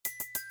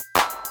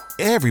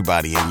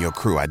Everybody in your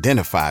crew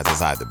identifies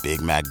as either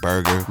Big Mac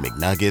Burger,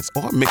 McNuggets,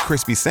 or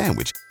McCrispy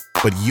Sandwich.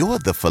 But you're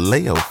the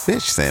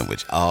Filet-O-Fish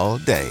Sandwich all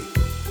day.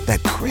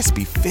 That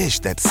crispy fish,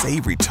 that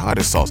savory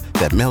tartar sauce,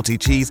 that melty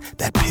cheese,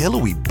 that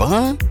pillowy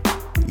bun.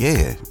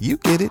 Yeah, you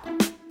get it.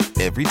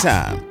 Every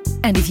time.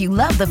 And if you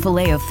love the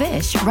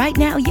Filet-O-Fish, right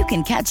now you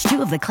can catch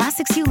two of the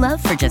classics you love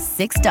for just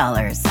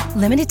 $6.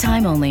 Limited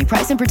time only.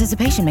 Price and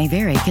participation may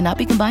vary. Cannot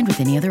be combined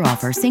with any other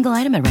offer. Single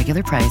item at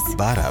regular price.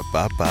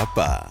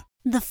 Ba-da-ba-ba-ba.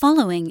 The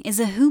following is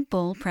a Hoop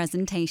Ball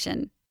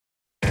presentation.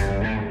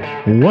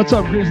 What's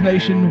up, Grizz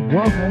Nation?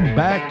 Welcome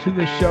back to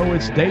the show.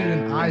 It's David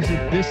and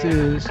Isaac. This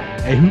is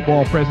a Hoop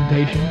Ball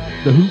presentation,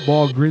 the Hoop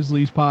Ball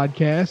Grizzlies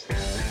podcast.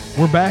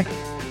 We're back.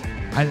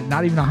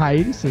 Not even a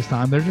hiatus this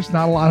time. There's just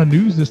not a lot of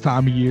news this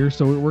time of year,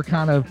 so we're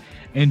kind of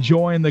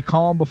enjoying the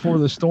calm before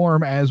the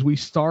storm as we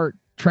start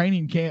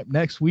training camp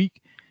next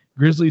week.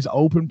 Grizzlies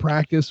open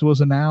practice was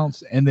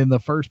announced, and then the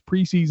first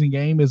preseason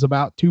game is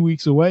about 2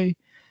 weeks away.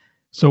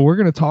 So we're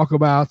going to talk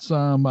about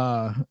some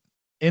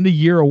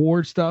end-of-year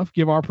award stuff,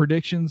 give our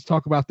predictions,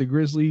 talk about the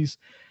Grizzlies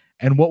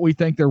and what we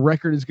think their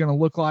record is going to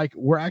look like.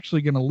 We're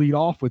actually going to lead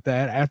off with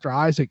that after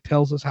Isaac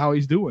tells us how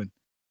he's doing.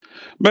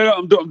 Man,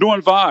 I'm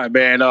doing fine,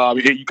 man.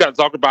 You kind of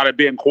talked about it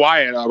being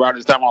quiet around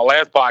this time on our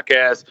last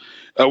podcast.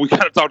 We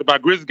kind of talked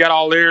about Grizzlies got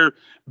all their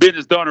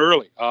business done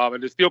early,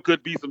 and there still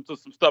could be some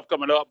stuff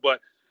coming up, but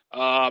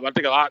I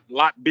think a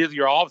lot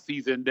busier off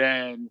season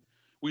than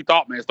we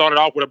thought. Man, it started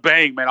off with a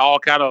bang, man. All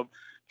kind of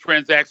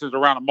transactions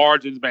around the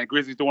margins, man.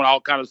 Grizzlies doing all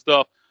kind of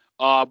stuff,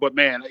 but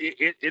man,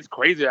 it's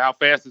crazy how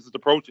fast this is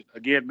approaching.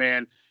 Again,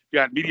 man, you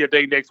got media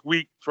day next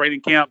week,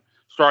 training camp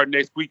starting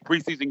next week,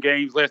 preseason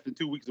games less than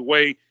 2 weeks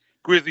away.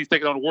 Grizzlies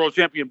taking on the world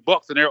champion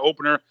Bucks in their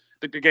opener. I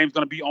think the game's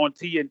going to be on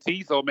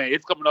TNT. So, man,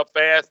 it's coming up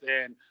fast,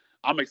 and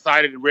I'm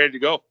excited and ready to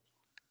go.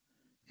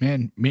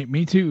 Man,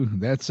 me too.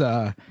 That's,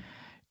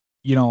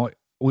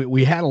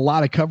 we had a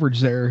lot of coverage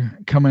there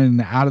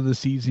coming out of the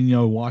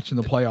season, watching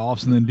the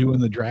playoffs and then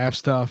doing the draft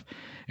stuff.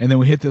 And then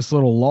we hit this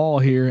little lull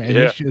here, and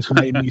It's just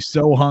made me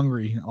so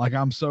hungry. Like,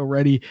 I'm so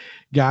ready.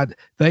 God,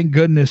 thank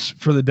goodness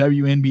for the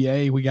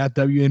WNBA. We got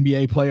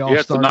WNBA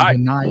playoffs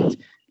starting tonight.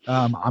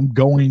 I'm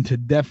going to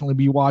definitely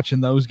be watching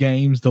those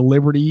games. The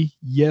Liberty,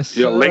 yes,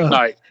 late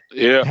night,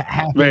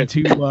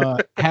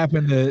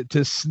 happened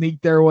to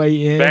sneak their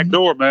way in back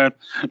door, man,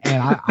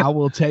 and I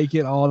will take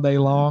it all day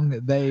long.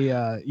 They,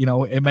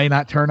 it may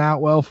not turn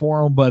out well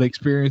for them, but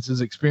experience is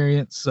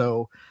experience.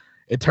 So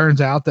it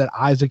turns out that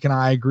Isaac and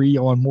I agree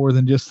on more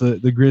than just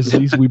the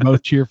Grizzlies. We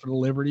both cheer for the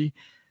Liberty.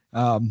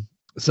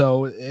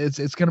 So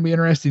it's going to be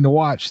interesting to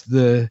watch.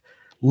 The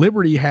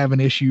Liberty have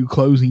an issue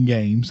closing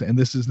games, and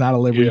this is not a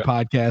Liberty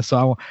podcast,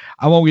 so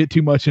I won't get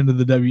too much into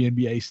the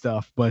WNBA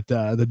stuff, but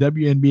the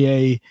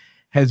WNBA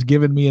has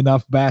given me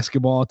enough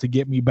basketball to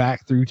get me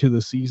back through to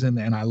the season,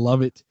 and I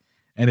love it,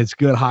 and it's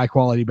good,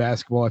 high-quality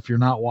basketball. If you're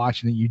not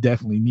watching it, you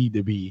definitely need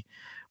to be.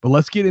 But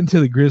let's get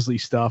into the Grizzly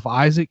stuff.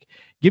 Isaac,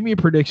 give me a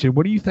prediction.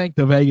 What do you think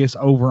the Vegas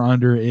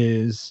over-under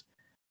is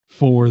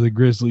for the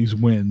Grizzlies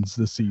wins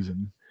this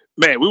season?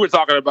 Man, we were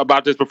talking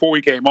about this before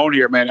we came on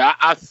here, man.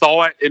 I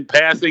saw it in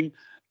passing.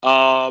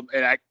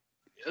 And I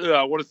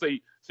want to say,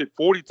 is it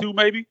 42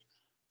 maybe?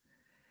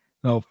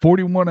 No,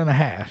 41 and a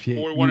half. Yeah,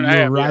 41 and a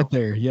half. Right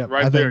there. Yep.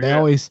 Right I think they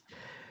always,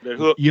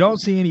 you don't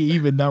see any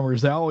even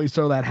numbers. They always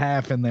throw that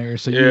half in there.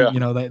 So,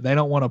 they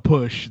don't want to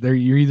push.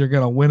 You're either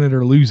going to win it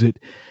or lose it.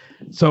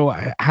 So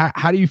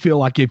how do you feel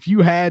like if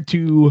you had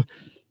to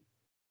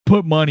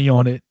put money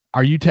on it,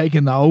 are you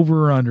taking the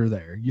over or under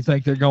there? You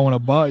think they're going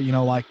above,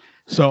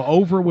 so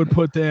over would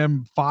put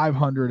them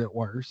 500 at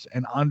worst,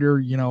 and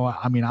under,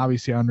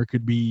 obviously under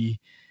could be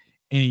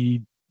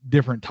any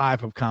different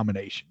type of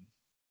combination.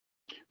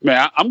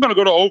 Man, I'm going to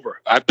go to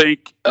over. I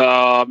think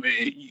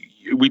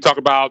we talk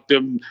about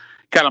them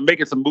kind of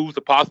making some moves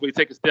to possibly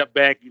take a step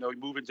back,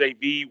 moving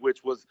JV,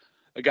 which was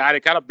a guy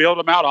that kind of bailed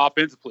them out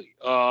offensively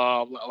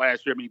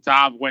last year. I mean,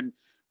 times when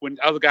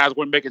other guys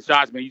weren't making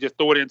shots, man, you just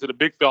throw it into the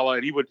big fella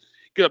and he would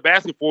get a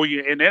basket for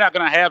you, and they're not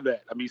going to have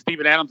that. I mean,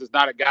 Steven Adams is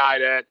not a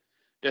guy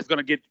that's going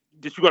to get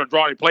that you're going to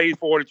draw any plays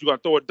for, that you're going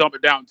to throw it, dump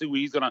it down to.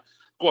 He's going to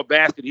score a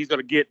basket. He's going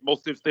to get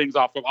most of his things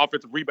off of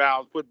offensive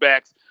rebounds,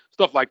 putbacks,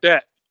 stuff like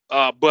that.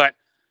 But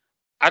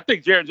I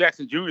think Jaren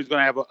Jackson Jr. is going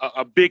to have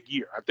a big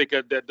year. I think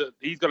that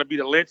he's going to be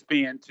the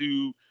linchpin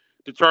to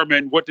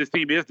determine what this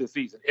team is this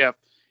season. If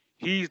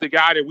he's the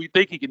guy that we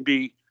think he can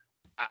be,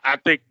 I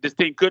think this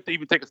team could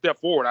even take a step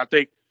forward. I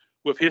think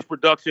with his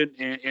production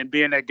and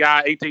being that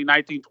guy, 18,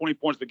 19, 20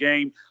 points per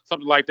game,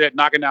 something like that,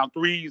 knocking down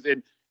threes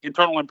and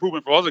internal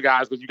improvement for other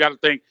guys, because you got to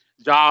think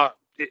Ja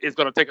is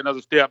going to take another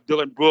step.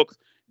 Dylan Brooks,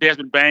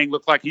 Desmond Bang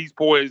looks like he's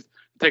poised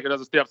to take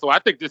another step. So I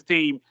think this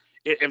team,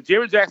 if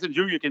Jaren Jackson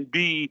Jr. can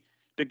be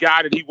the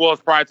guy that he was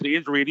prior to the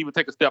injury and even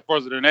take a step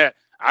further than that,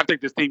 I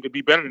think this team could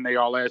be better than they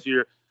are last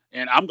year.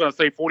 And I'm going to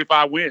say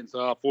 45 wins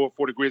for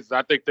the Grizzlies.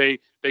 I think they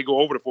go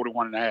over the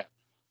 41 and a half.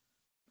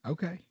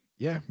 Okay.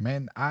 Yeah,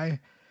 man.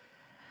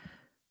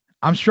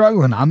 I'm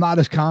struggling. I'm not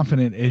as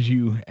confident as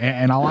you,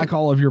 and I like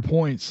all of your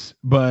points,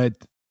 but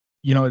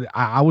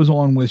I was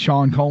on with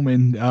Sean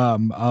Coleman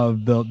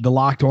of the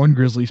Locked On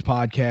Grizzlies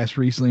podcast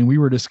recently, and we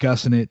were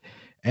discussing it.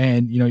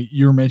 And,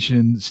 you were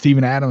mentioning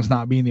Steven Adams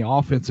not being the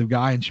offensive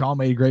guy, and Sean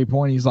made a great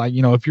point. He's like,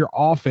 if your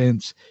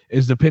offense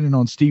is dependent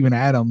on Steven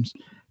Adams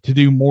to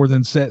do more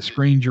than set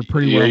screens, you're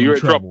pretty well in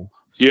trouble.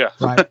 Yeah,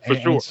 right. for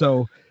sure. And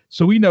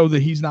so we know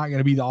that he's not going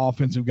to be the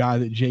offensive guy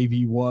that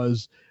JV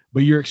was,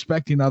 but you're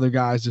expecting other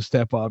guys to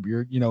step up.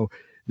 You're,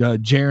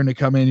 Jaren to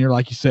come in here,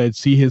 like you said,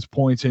 see his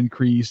points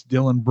increase.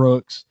 Dylan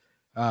Brooks,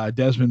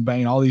 Desmond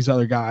Bain, all these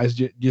other guys,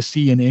 just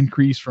see an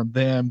increase from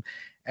them.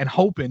 And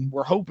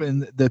we're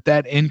hoping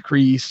that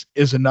increase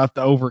is enough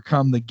to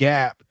overcome the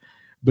gap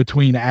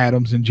between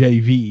Adams and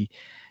JV.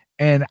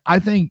 And I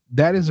think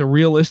that is a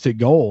realistic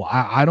goal.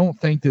 I don't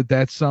think that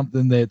that's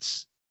something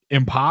that's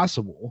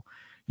impossible.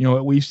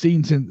 We've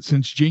seen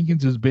since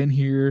Jenkins has been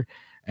here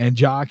and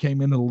Ja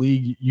came into the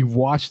league, you've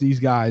watched these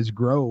guys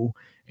grow.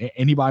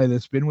 Anybody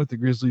that's been with the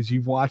Grizzlies,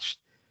 you've watched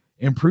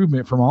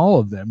improvement from all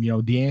of them,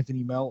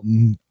 DeAnthony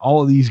Melton,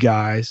 all of these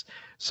guys.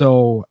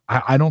 So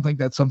I don't think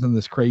that's something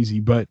that's crazy,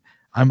 but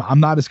I'm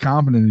not as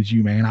confident as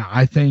you, man.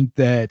 I think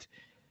that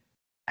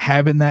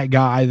having that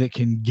guy that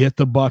can get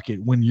the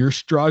bucket when you're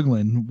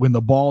struggling, when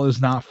the ball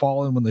is not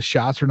falling, when the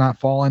shots are not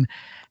falling,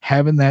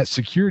 having that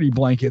security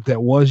blanket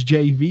that was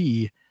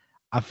JV,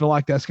 I feel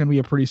like that's going to be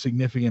a pretty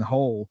significant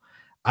hole.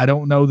 I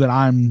don't know that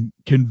I'm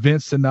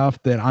convinced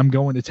enough that I'm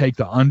going to take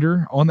the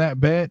under on that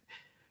bet,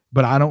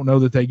 but I don't know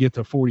that they get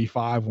to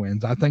 45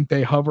 wins. I think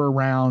they hover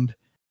around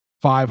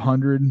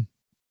 500.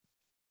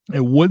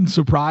 It wouldn't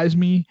surprise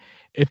me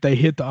if they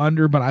hit the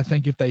under, but I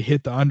think if they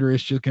hit the under,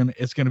 it's going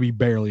to be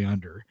barely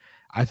under.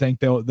 I think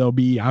they'll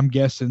be, I'm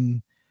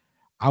guessing,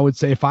 I would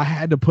say if I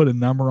had to put a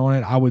number on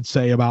it, I would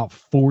say about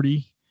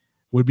 40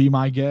 would be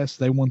my guess.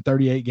 They won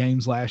 38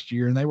 games last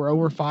year and they were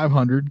over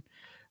 500,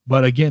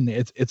 but again,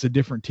 it's a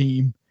different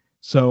team.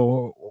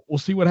 So we'll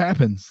see what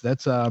happens.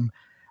 That's,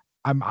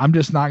 I'm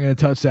just not going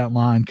to touch that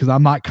line because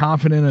I'm not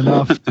confident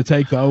enough to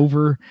take the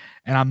over,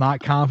 and I'm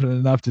not confident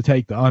enough to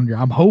take the under.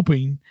 I'm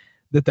hoping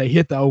that they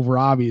hit the over,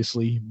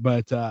 obviously,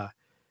 but a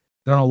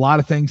lot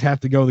of things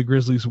have to go the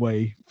Grizzlies'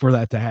 way for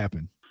that to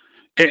happen.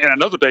 And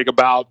another thing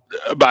about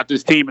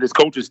this team and this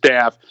coaching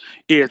staff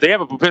is they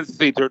have a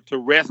propensity to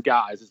rest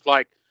guys. It's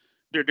like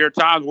there are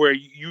times where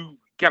you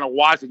kind of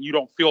watch and you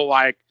don't feel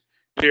like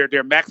they're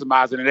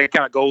maximizing, and it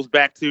kind of goes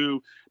back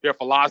to their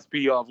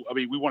philosophy of,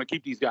 we want to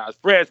keep these guys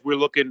fresh. We're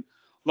looking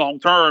long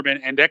term,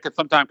 and that can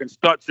sometimes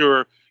stunt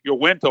your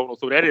win total.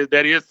 So that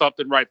is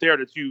something right there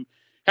that you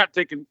have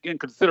to take in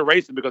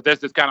consideration, because that's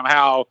just kind of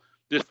how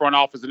this front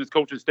office and this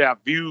coaching staff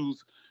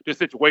views this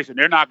situation.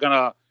 They're not going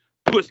to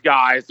push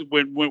guys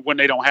when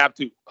they don't have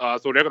to.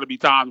 So there are going to be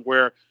times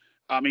where,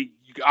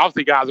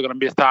 obviously guys are going to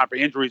miss time for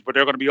injuries, but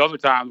there are going to be other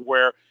times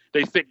where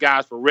they sit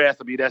guys for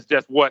rest. That's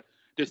just what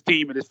this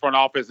team and this front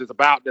office is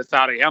about. That's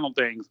how they handle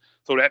things.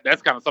 So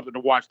that's kind of something to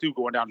watch too,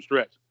 going down the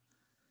stretch.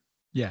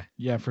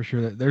 Yeah, for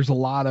sure. There's a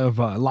lot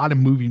of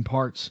moving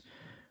parts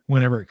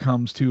whenever it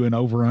comes to an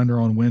over/under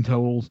on win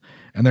totals,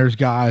 and there's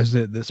guys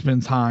that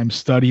spend time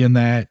studying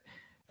that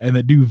and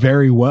that do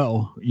very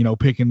well,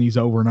 picking these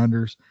over and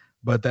unders.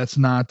 But that's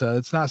not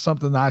it's not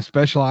something that I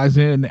specialize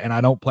in, and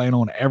I don't plan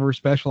on ever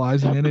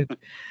specializing in it.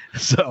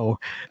 So,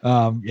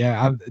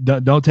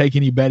 don't take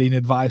any betting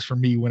advice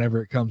from me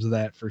whenever it comes to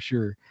that, for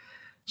sure.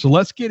 So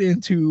let's get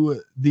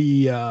into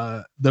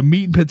the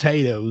meat and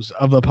potatoes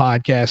of the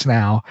podcast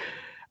now.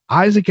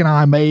 Isaac and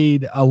I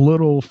made a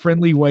little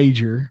friendly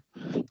wager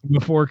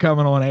before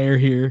coming on air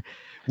here.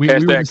 We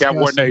were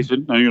Cowboy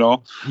Nation,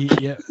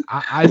 Yeah,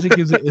 Isaac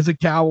is a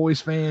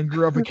Cowboys fan,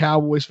 grew up a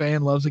Cowboys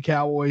fan, loves the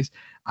Cowboys.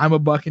 I'm a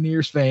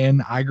Buccaneers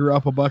fan. I grew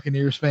up a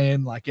Buccaneers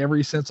fan. Like,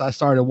 ever since I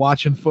started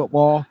watching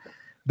football,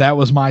 that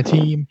was my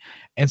team.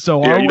 And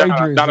so our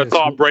wager is not a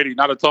Tom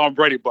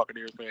Brady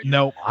Buccaneers fan.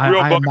 No,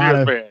 real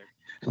Buccaneers fan.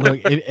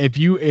 Look, if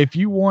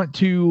you want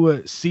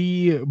to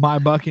see my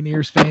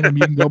Buccaneers fandom,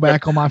 you can go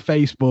back on my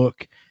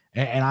Facebook,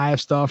 and I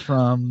have stuff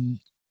from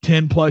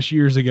 10 plus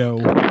years ago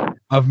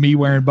of me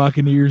wearing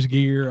Buccaneers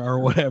gear or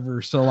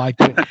whatever. So like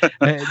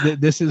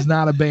this is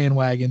not a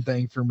bandwagon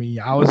thing for me.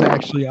 I was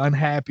actually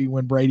unhappy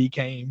when Brady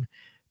came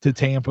to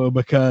Tampa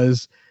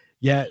because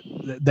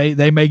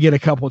they may get a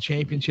couple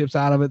championships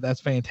out of it.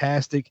 That's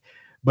fantastic,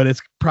 but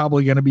it's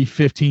probably going to be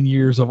 15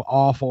 years of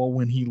awful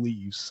when he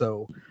leaves.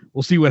 So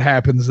we'll see what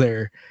happens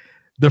there.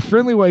 The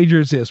friendly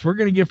wager is this. We're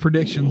going to give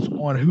predictions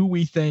on who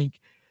we think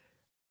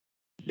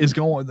is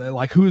going,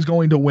 like who is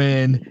going to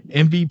win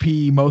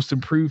MVP, most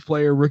improved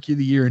player, rookie of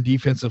the year, and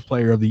defensive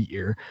player of the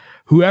year.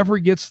 Whoever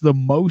gets the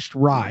most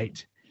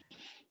right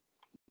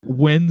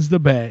wins the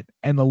bet,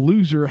 and the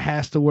loser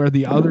has to wear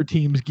the other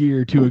team's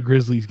gear to a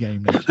Grizzlies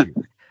game next year.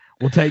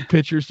 We'll take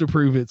pictures to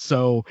prove it.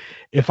 So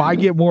if I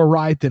get more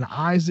right than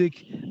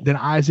Isaac, then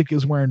Isaac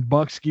is wearing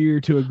Bucks gear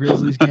to a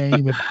Grizzlies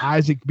game. If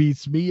Isaac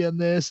beats me in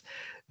this,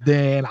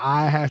 then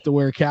I have to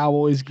wear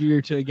Cowboys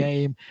gear to a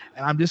game.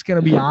 And I'm just going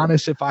to be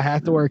honest. If I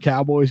have to wear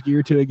Cowboys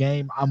gear to a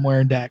game, I'm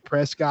wearing Dak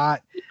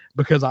Prescott,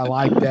 because I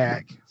like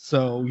Dak.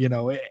 So,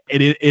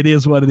 it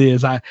is what it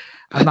is. I'm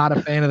not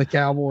a fan of the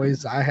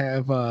Cowboys. I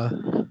have,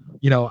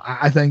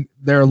 I think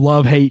they're a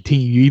love-hate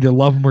team. You either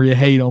love them or you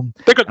hate them.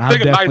 Think a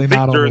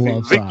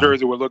nice Zeke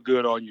jersey would look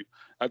good on you.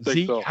 I think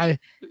Zeke, so.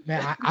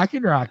 I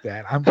can rock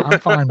that. I'm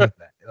fine with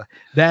that.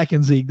 Dak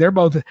and Zeke, they're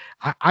both.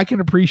 I can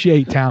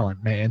appreciate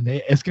talent, man.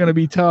 It's going to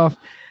be tough,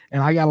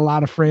 and I got a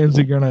lot of friends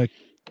that are going to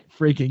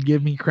freaking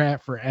give me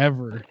crap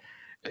forever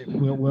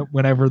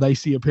whenever they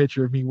see a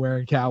picture of me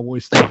wearing Cowboy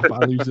stuff if I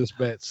lose this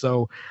bet.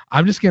 So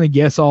I'm just going to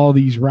guess all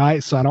these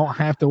right, so I don't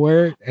have to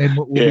wear it. And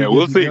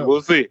we'll see.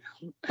 We'll see.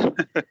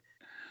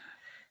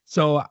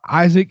 So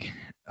Isaac,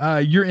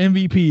 your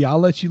MVP. I'll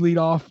let you lead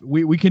off.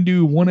 We can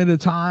do one at a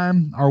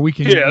time, or we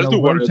can let's do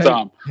one at a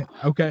time.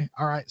 Okay,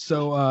 all right.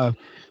 So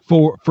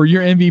for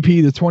your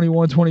MVP, the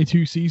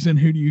 21-22 season,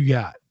 who do you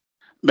got?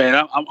 Man,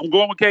 I'm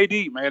going with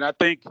KD. Man, I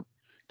think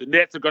the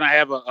Nets are going to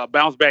have a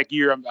bounce back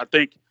year. I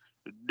think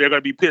they're going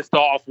to be pissed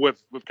off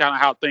with kind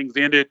of how things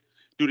ended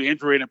due to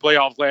injury in the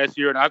playoffs last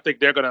year, and I think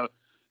they're going to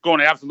go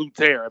on an absolute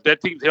tear. If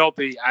that team's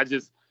healthy, I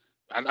think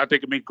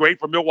it'd be great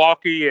for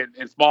Milwaukee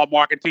and small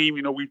market team.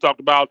 We've talked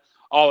about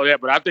all of that,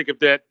 but I think if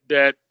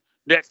that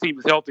Nets team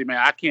is healthy, man,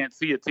 I can't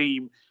see a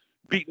team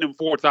beating them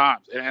 4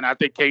 times. And I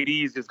think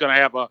KD is just going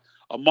to have a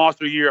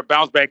monster year, a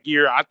bounce back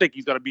year. I think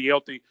he's going to be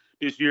healthy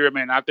this year,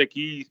 man. I think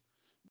he's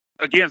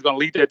again is going to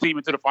lead that team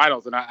into the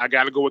finals, and I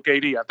got to go with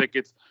KD. I think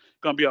it's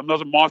going to be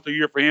another monster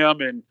year for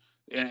him, and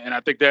I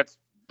think that's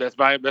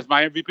my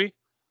MVP.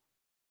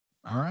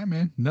 All right,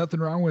 man. Nothing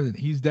wrong with it.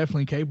 He's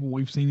definitely capable.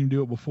 We've seen him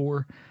do it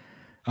before.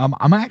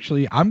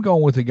 I'm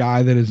going with a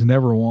guy that has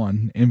never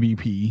won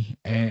MVP,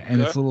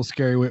 and it's a little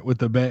scary with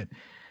the bet,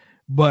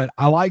 but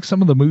I like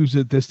some of the moves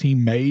that this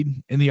team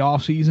made in the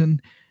offseason.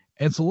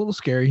 It's a little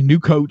scary. New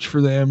coach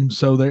for them,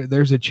 so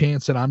there's a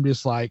chance that I'm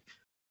just like,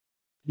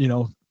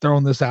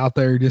 throwing this out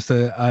there, just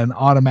an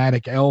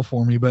automatic L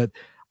for me. But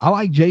I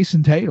like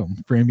Jason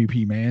Tatum for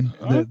MVP, man.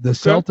 The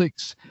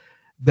Celtics,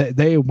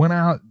 they went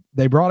out,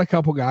 they brought a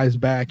couple guys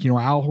back.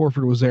 Al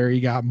Horford was there, he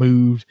got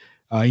moved.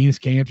 Enes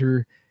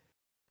Kanter.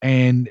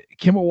 And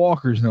Kemba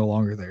Walker's no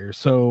longer there.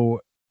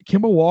 So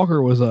Kemba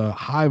Walker was a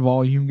high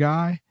volume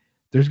guy.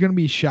 There's going to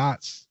be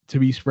shots to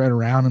be spread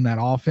around in that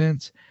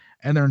offense,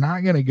 and they're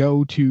not going to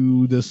go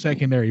to the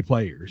secondary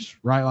players,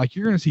 right? Like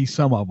you're going to see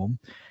some of them.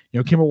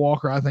 Kemba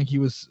Walker, I think he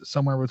was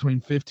somewhere between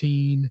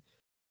 15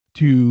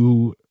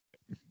 to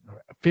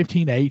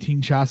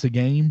 18 shots a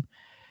game.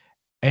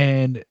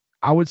 And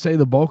I would say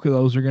the bulk of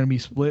those are going to be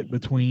split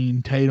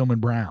between Tatum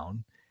and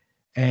Brown.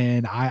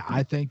 And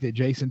I think that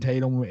Jason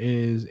Tatum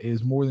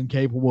is more than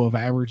capable of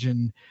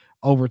averaging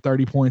over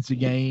 30 points a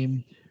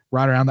game,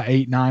 right around the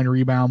 8-9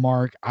 rebound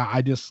mark.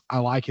 I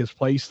like his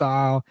play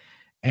style,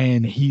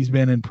 and he's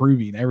been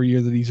improving every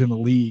year that he's in the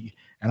league.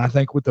 And I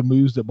think with the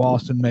moves that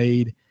Boston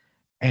made,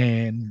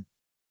 and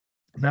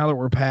now that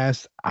we're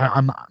past,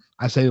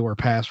 I say that we're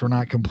past, we're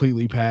not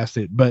completely past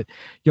it, but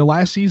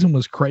last season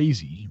was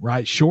crazy,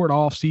 right? Short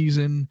off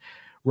season,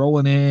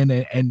 rolling in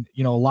and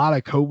a lot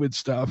of COVID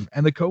stuff,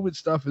 and the COVID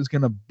stuff is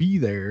going to be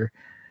there,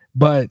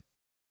 but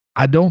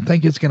I don't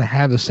think it's going to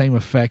have the same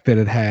effect that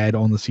it had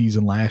on the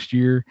season last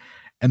year.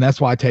 And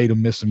that's why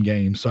Tatum missed some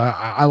games. So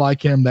I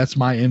like him. That's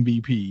my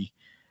MVP.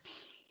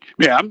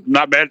 Yeah, I'm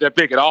not mad at that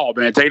pick at all,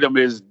 man. Tatum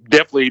is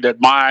definitely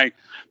my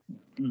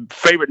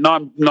favorite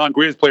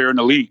non-Grizz player in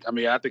the league. I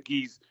mean, I think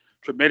he's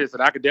tremendous,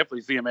 and I could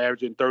definitely see him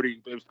averaging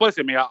 30. Plus,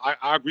 I mean,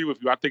 I agree with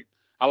you. I think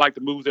I like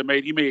the moves they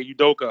made. He made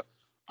Udoka.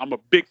 I'm a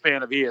big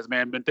fan of his,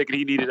 man. Been thinking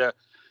he needed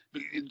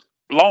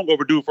long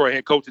overdue for a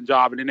head coaching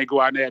job, and then they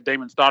go out and they have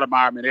Damon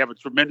Stoudemire, man. They have a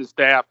tremendous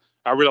staff.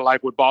 I really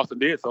like what Boston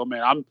did. So,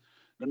 man, I'm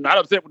not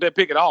upset with that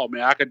pick at all,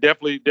 man. I could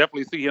definitely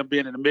see him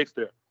being in the mix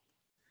there.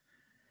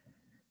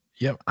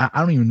 Yep. I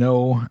don't even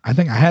know. I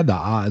think I had the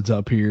odds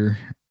up here.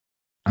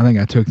 I think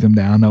I took them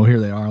down. No, here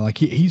they are. Like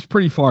he's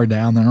pretty far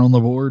down there on the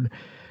board,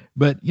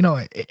 but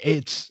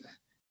it's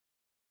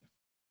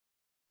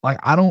like,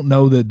 I don't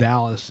know that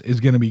Dallas is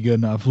going to be good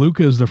enough.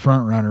 Luka is the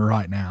front runner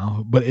right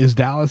now, but is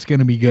Dallas going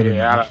to be good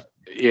enough?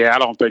 I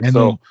don't think and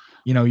so.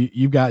 Then,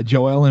 you've got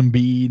Joel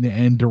Embiid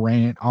and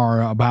Durant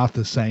are about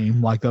the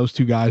same. Like those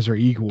two guys are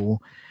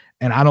equal.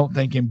 And I don't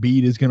think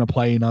Embiid is going to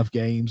play enough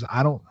games.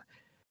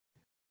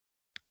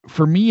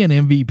 For me, an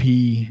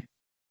MVP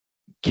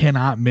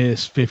cannot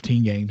miss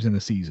 15 games in a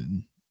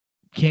season.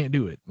 Can't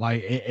do it.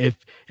 Like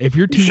if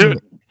your team,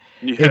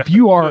 if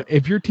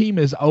your team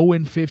is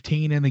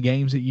 0-15 in the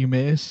games that you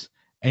miss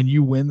and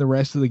you win the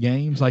rest of the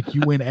games, like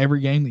you win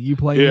every game that you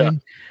play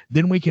in,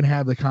 then we can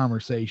have the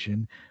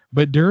conversation.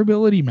 But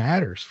durability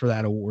matters for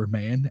that award,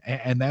 man.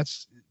 And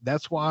that's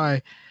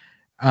why,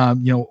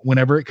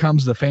 whenever it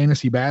comes to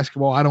fantasy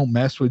basketball, I don't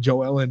mess with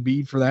Joel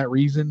Embiid for that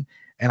reason.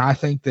 And I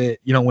think that,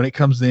 when it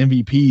comes to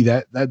MVP,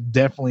 that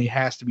definitely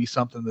has to be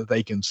something that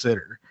they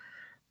consider.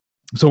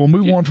 So we'll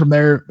move on from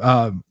there.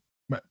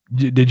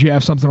 Did you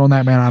have something on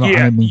that, man? I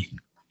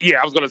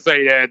was going to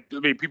say that. I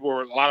mean,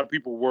 a lot of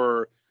people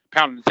were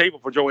pounding the table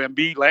for Joel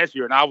Embiid last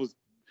year, and I was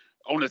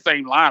on the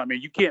same line. I mean,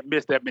 you can't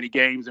miss that many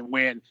games and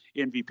win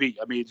MVP.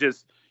 I mean,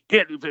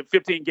 again,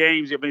 15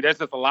 games. I mean, that's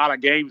just a lot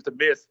of games to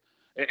miss,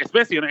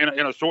 especially in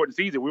a shortened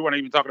season. We weren't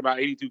even talking about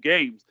 82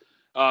 games.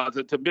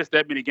 To miss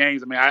that many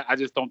games, I mean, I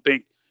just don't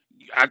think.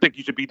 I think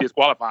you should be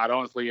disqualified,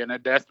 honestly, and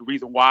that's the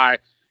reason why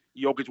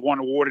Jokic won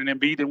the award and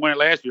Embiid didn't win it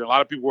last year. A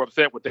lot of people were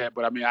upset with that,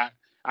 but I mean,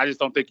 I just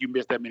don't think you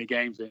missed that many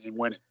games and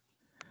win it.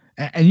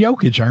 And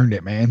Jokic earned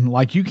it, man.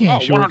 Like, you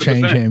can't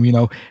shortchange him. You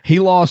know, he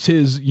lost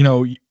his, you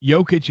know,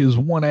 Jokic is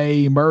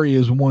 1A, Murray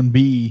is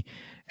 1B,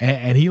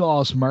 and he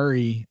lost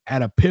Murray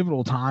at a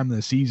pivotal time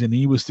this season.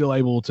 He was still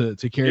able to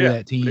carry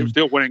that team. They were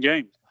still winning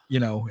games. You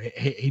know,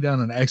 he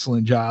done an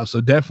excellent job. So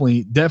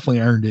definitely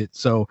earned it.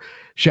 So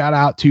shout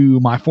out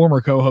to my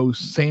former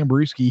co-host, Sam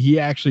Brewski. He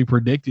actually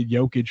predicted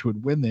Jokic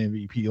would win the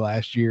MVP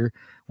last year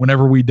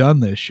whenever we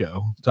done this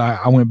show. So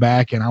I went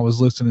back and I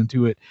was listening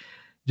to it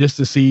just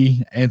to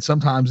see. And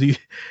sometimes these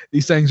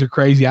things are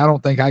crazy. I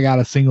don't think I got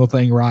a single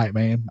thing right,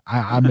 man.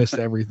 I missed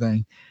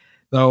everything.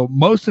 So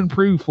most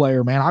improved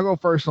player, man, I'll go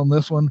first on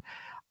this one.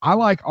 I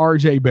like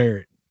RJ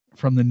Barrett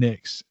from the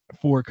Knicks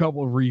for a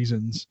couple of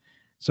reasons.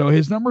 So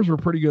his numbers were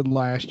pretty good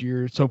last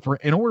year. So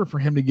in order for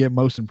him to get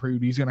most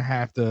improved, he's going to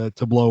have to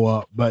blow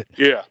up. But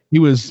yeah, he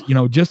was, you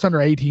know, just under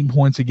 18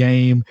 points a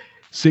game,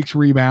 6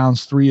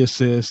 rebounds, 3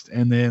 assists,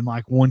 and then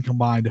like 1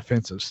 combined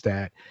defensive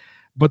stat.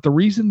 But the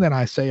reason that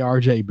I say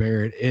RJ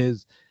Barrett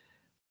is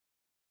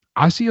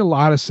I see a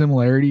lot of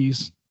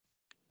similarities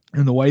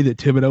in the way that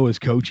Thibodeau is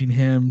coaching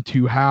him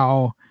to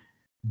how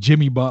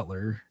Jimmy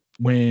Butler,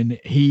 when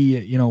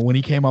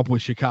he came up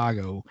with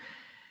Chicago.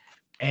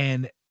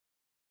 And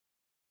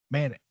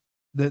man,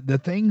 the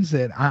things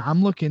that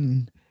I'm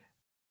looking,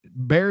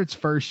 Barrett's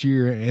first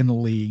year in the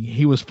league,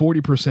 he was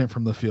 40%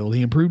 from the field.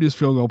 He improved his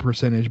field goal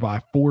percentage by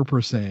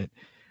 4%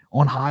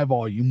 on high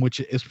volume,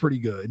 which is pretty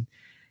good.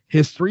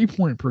 His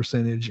 3-point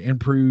percentage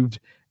improved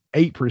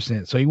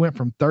 8%. So he went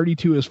from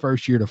 32 his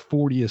first year to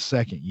 40 his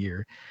second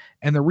year.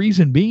 And the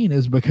reason being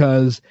is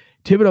because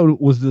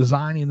Thibodeau was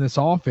designing this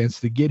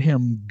offense to get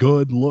him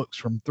good looks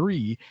from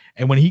 3.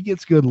 And when he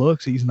gets good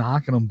looks, he's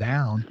knocking them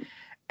down.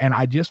 And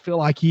I just feel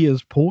like he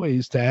is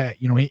poised to,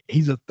 you know,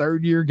 he's a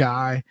third-year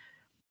guy.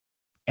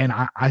 And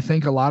I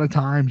think a lot of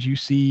times you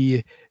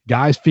see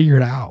guys figure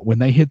it out. When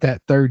they hit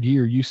that third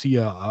year, you see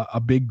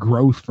a big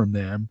growth from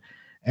them.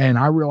 And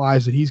I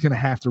realize that he's going to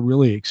have to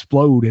really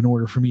explode in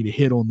order for me to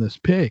hit on this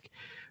pick.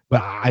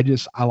 But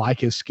I like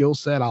his skill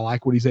set. I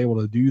like what he's able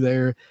to do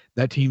there.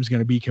 That team's going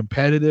to be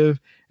competitive.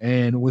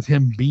 And with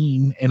him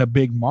being in a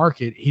big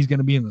market, he's going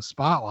to be in the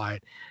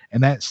spotlight.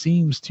 And that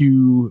seems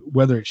to,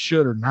 whether it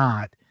should or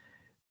not,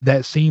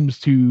 that seems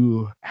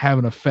to have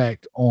an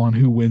effect on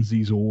who wins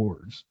these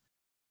awards.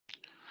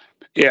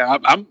 Yeah,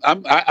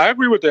 I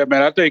agree with that,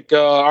 man. I think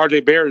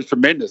RJ Barrett is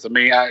tremendous. I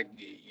mean,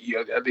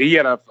 he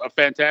had a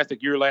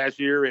fantastic year last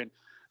year, and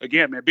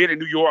again, man, being in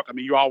New York, I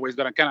mean, you're always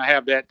going to kind of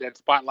have that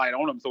spotlight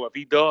on him. So if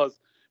he does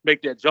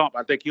make that jump,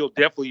 I think he'll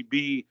definitely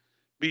be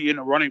in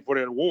the running for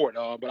that award.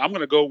 But I'm going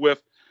to go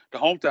with the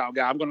hometown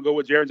guy. I'm going to go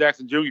with Jaren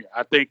Jackson Jr.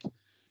 I think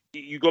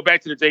you go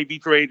back to the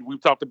JV trade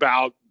we've talked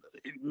about,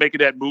 making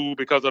that move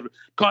because of the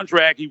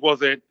contract. He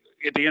wasn't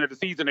at the end of the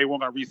season. They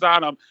weren't going to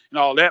re-sign him and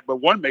all that.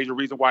 But one major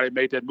reason why they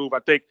made that move,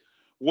 I think,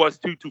 was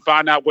to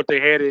find out what they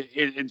had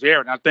in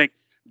Jaren. I think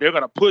they're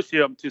going to push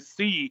him to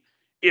see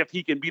if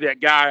he can be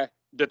that guy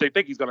that they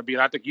think he's going to be.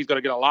 And I think he's going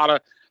to get a lot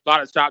of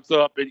shots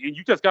up. And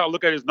you just got to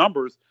look at his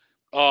numbers.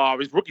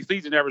 His rookie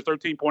season averaged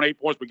 13.8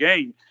 points per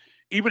game.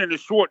 Even in the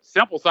short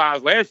sample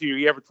size last year,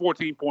 he averaged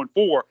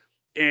 14.4.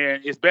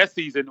 And his best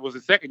season was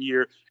his second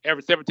year,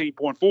 averaged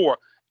 17.4.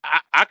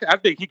 I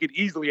think he could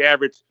easily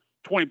average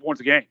 20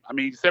 points a game. I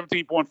mean,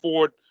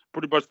 17.4,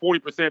 pretty much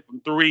 40% from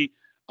 3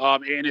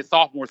 in his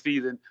sophomore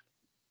season.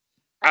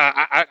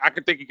 I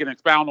could think he can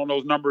expound on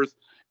those numbers.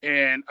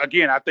 And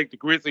again, I think the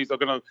Grizzlies are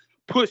going to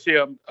push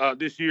him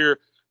this year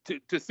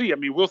to see. I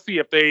mean, we'll see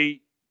if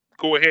they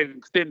go ahead and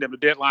extend him. The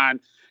deadline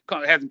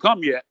hasn't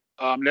come yet.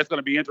 That's going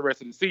to be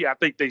interesting to see. I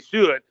think they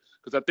should,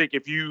 because I think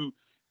if you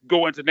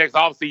go into next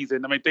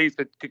offseason, I mean, things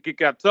could get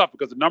kind of tough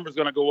because the number's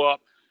going to go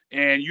up.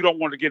 And you don't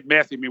want to get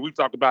messy. I mean, we've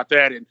talked about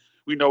that, and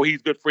we know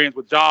he's good friends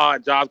with Ja,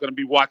 and Ja's going to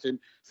be watching,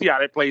 see how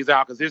that plays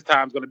out, because his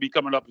time's going to be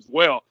coming up as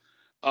well.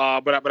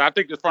 But I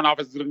think this front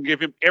office is going to give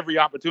him every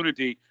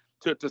opportunity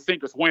to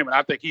sink or swim, and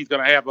I think he's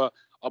going to have a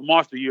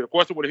monster year. The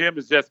question with him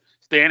is just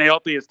staying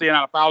healthy and staying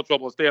out of foul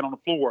trouble and staying on the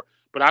floor.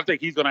 But I think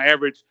he's going to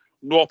average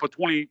north of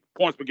 20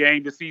 points per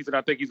game this season.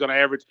 I think he's going to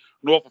average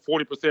north of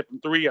 40% from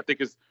 3. I think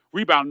his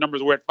rebound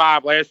numbers were at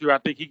 5 last year. I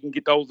think he can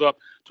get those up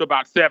to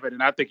about 7,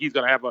 and I think he's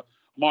going to have a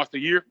monster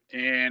year,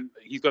 and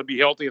he's going to be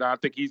healthy, and I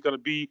think he's going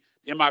to be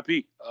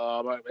MIP.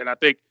 And I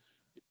think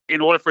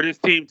in order for this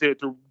team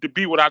to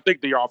be what I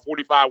think they are,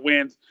 45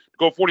 wins,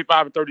 go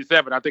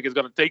 45-37, I think it's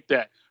going to take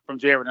that from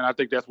Jaren, and I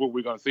think that's what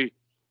we're going to see.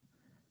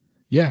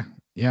 Yeah,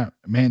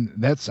 man,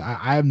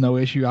 I have no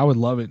issue. I would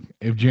love it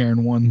if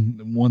Jaren won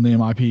the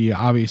MIP,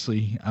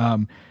 obviously.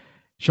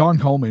 Sean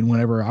Coleman,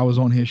 whenever I was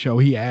on his show,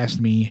 he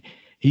asked me,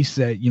 he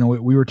said, you know,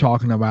 we were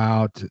talking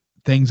about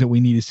things that we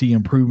need to see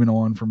improvement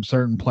on from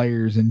certain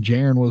players, and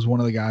Jaren was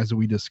one of the guys that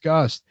we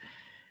discussed.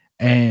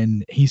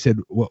 And he said,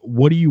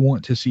 what do you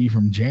want to see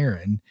from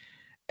Jaren?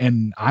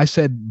 And I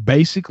said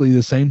basically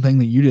the same thing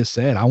that you just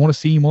said. I want to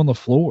see him on the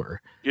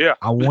floor. Yeah.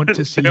 I want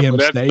to see him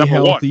stay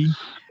healthy,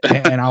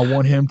 and I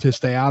want him to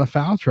stay out of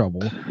foul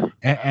trouble.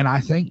 And I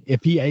think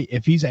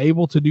if he's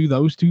able to do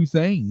those two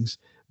things,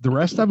 the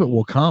rest of it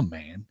will come,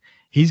 man.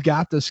 He's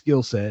got the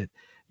skill set.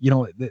 You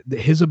know,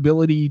 his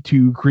ability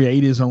to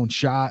create his own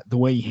shot, the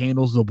way he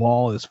handles the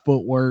ball, his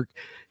footwork,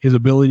 his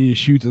ability to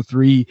shoot the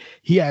three.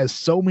 He has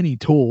so many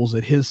tools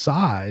at his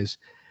size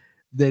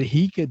that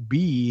he could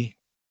be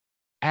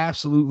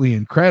absolutely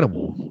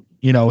incredible.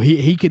 You know,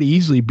 he could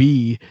easily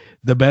be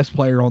the best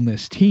player on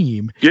this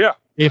team. Yeah.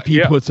 If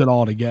he puts it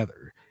all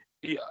together.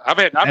 Yeah. I've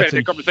had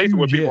that conversation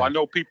with people. I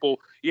know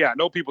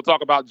people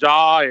talk about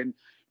Ja and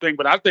thing,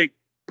 but I think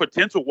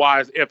potential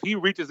wise, if he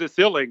reaches his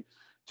ceiling,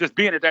 just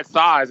being at that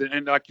size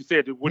and like you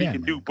said, what he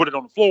can do, put it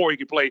on the floor, he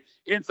can play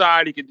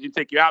inside, he can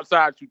take you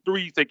outside, shoot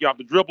threes, take you off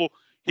the dribble.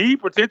 He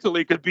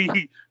potentially could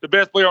be the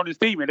best player on this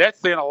team. And that's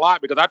saying a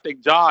lot because I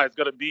think Ja is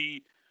going to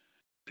be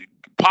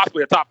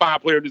possibly a top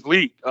 5 player in this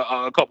league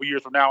a couple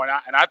years from now.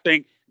 And I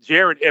think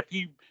Jaren, if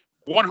he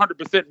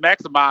 100%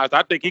 maximized,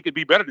 I think he could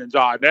be better than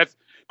Ja. And that's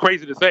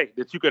crazy to say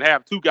that you could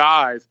have two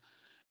guys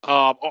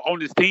on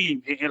this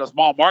team in a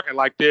small market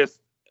like this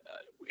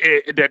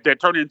that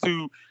turn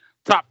into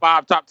top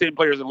 5, top 10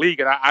 players in the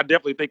league. And I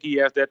definitely think he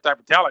has that type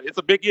of talent. It's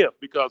a big if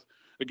because,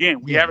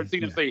 again, we haven't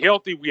seen him stay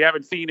healthy. We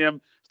haven't seen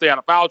him stay out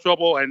of foul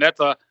trouble. And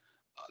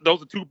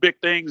those are two big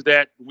things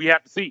that we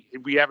have to see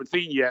if we haven't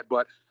seen yet.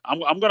 But I'm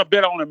going to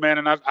bet on him, man.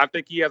 And I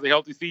think he has a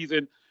healthy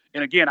season.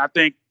 And again, I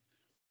think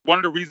one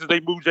of the reasons they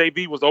moved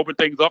JV was to open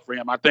things up for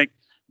him. I think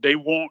they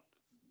want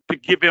to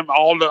give him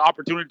all the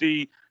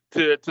opportunity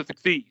to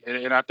succeed.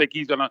 And I think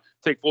he's going to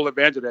take full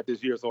advantage of that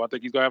this year. So I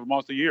think he's going to have a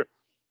monster year.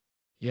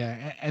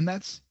 Yeah. And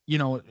that's, you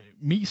know,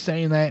 me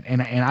saying that.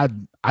 And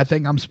I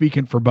think I'm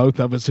speaking for both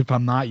of us. If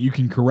I'm not, you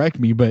can correct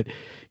me, but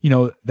you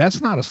know,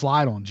 that's not a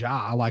slide on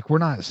Ja. Like we're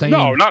not saying,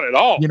 no, not at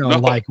all. You know,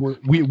 like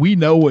we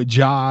know what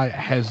Ja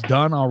has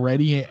done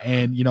already.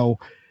 And, you know,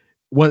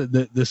 what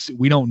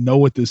we don't know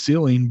what the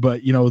ceiling,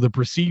 but you know, the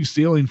perceived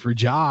ceiling for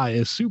Ja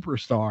is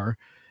superstar,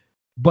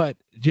 but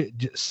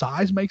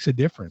size makes a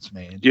difference,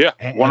 man. Yeah.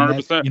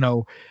 100%. You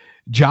know,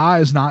 Ja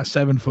is not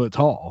 7 foot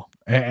tall,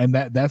 and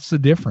that's the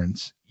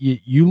difference.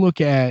 You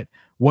look at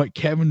what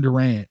Kevin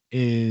Durant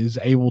is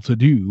able to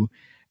do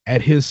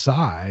at his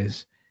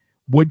size.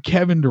 Would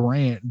Kevin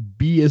Durant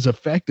be as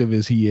effective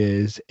as he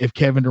is if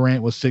Kevin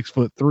Durant was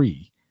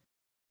 6'3"?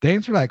 The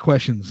answer to that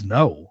question is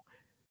no.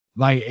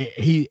 Like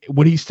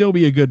would he still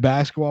be a good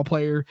basketball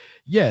player?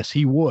 Yes,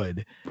 he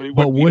would.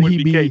 But would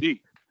he be KD?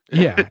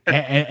 Yeah,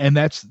 and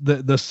that's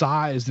the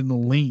size and the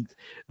length.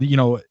 You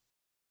know,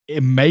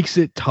 it makes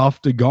it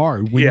tough to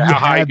guard when you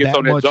have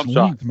that much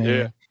length, man.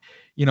 Yeah.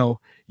 You know,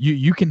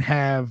 you can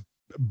have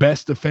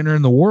best defender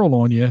in the world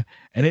on you,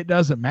 and it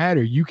doesn't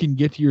matter. You can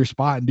get to your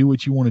spot and do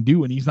what you want to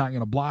do, and he's not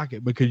going to block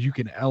it because you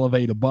can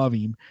elevate above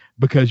him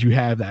because you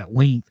have that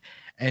length.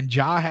 And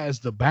Ja has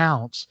the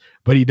bounce,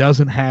 but he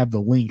doesn't have the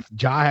length.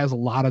 Ja has a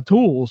lot of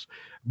tools,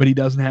 but he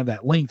doesn't have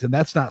that length, and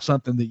that's not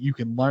something that you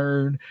can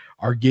learn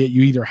or get.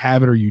 You either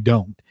have it or you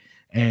don't.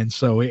 And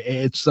so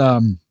it's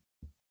going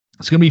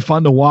to be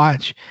fun to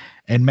watch.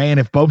 And man,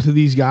 if both of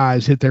these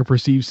guys hit their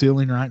perceived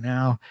ceiling right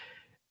now,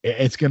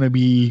 it's going to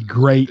be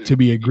great to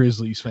be a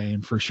Grizzlies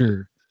fan for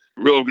sure.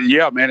 Real,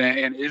 yeah, man.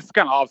 And it's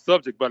kind of off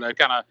subject, but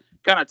kind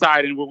of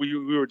tied in what we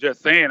were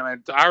just saying. I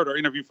mean, I heard an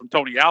interview from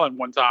Tony Allen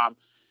one time,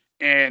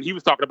 and he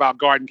was talking about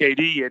guarding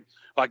KD. And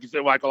like you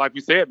said, like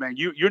we said, man,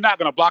 you're not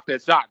going to block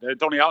that shot. And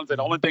Tony Allen said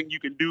the only thing you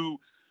can do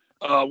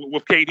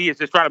with KD is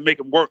just try to make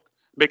him work,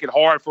 make it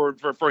hard for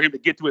him to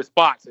get to his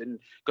spots. And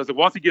because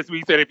once he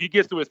said if he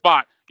gets to his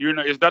spot,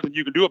 there's nothing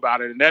you can do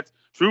about it. And that's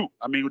true.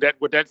 I mean,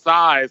 with that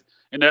size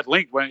and that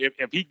length,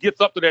 if he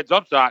gets up to that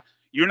jump shot,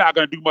 you're not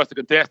going to do much to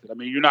contest it. I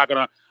mean, you're not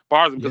going to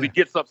bars him because he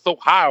gets up so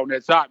high on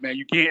that shot, man.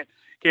 You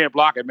can't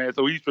block it, man.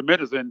 So he's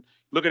tremendous. And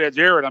look at that,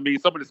 Jared. I mean,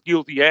 some of the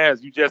skills he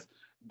has, you just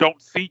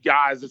don't see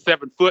guys at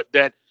 7 foot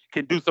that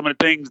can do some of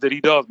the things that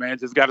he does, man.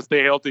 Just got to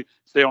stay healthy,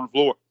 stay on the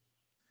floor.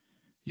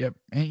 Yep.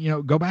 And, you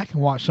know, go back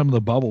and watch some of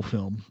the bubble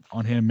film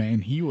on him, man.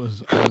 He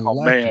was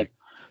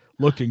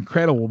looked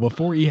incredible.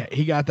 Before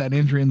he got that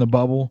injury in the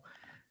bubble,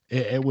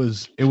 it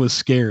was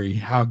scary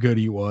how good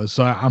he was.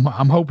 So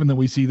I'm hoping that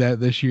we see that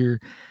this year.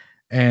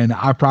 And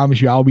I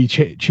promise you, I'll be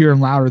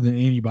cheering louder than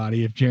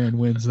anybody if Jaren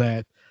wins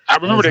that. I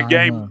remember that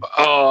game.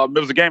 It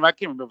was a game, I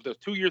can't remember. It was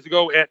 2 years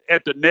ago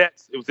at the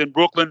Nets. It was in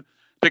Brooklyn.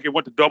 I think it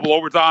went to double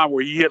overtime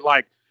where he hit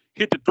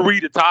the three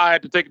to tie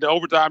it to take it to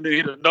overtime. Then he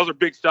hit another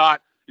big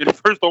shot in the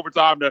first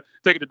overtime to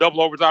take it to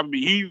double overtime. I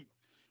mean,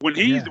 when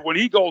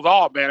he goes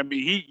off, man, I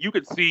mean, you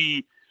can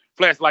see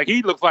flash like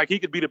he looks like he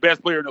could be the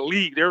best player in the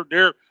league. There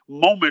are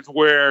moments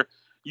where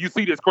you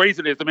see this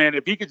craziness, man.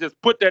 If he could just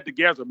put that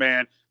together,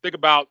 man, think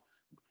about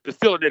the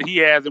ceiling that he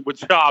has and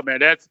with Ja, man,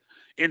 that's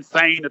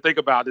insane to think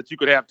about that you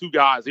could have two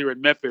guys here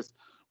in Memphis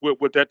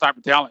with that type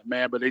of talent,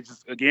 man. But they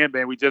just, again,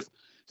 man, we just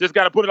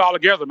got to put it all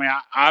together, man.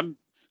 I'm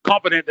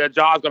confident that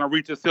Ja's going to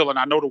reach his ceiling.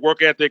 I know the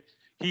work ethic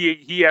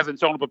he hasn't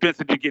shown a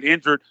propensity to get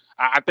injured.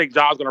 I think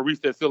Ja's going to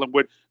reach that ceiling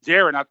with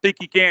Jaren. I think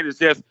he can. It's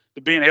just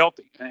the being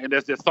healthy, and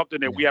that's just something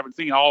that we haven't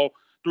seen all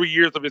 3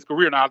 years of his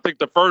career. Now, I think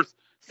the first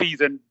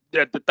season,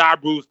 that the thigh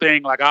bruise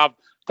thing, like I've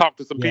talked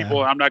to some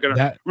people, and I'm not going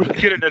to really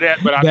get into that,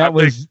 but that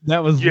was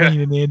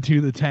leaning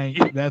into the tank.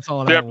 That's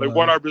all. Definitely,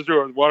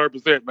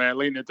 100%, man,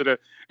 leaning into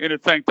the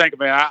tank,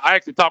 man. I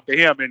actually talked to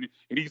him, and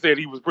he said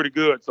he was pretty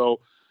good. So,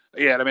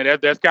 yeah, I mean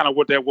that's kind of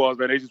what that was,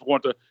 man. They just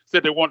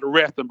said they wanted to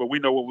rest him, but we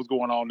know what was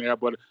going on there.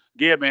 But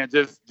yeah, man,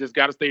 just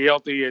got to stay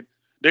healthy, and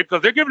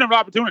because they're giving him an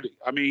opportunity.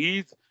 I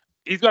mean,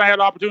 he's going to have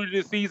an opportunity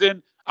this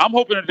season. I'm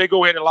hoping that they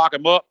go ahead and lock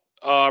him up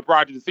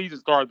prior to the season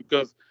starts,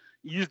 because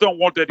you just don't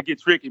want that to get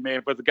tricky,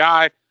 man. But the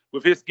guy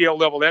with his skill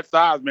level, that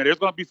size, man, there's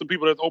going to be some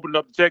people that's opening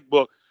up the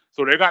checkbook,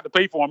 so they got to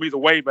pay for him either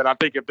way. But I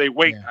think if they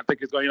wait, I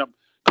think it's going to end up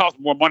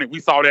costing more money. We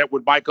saw that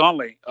with Mike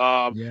Conley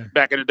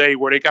back in the day,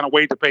 where they kind of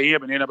waited to pay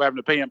him and ended up having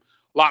to pay him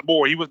a lot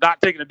more. He was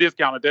not taking a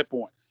discount at that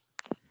point.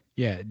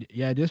 Yeah,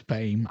 just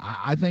pay him.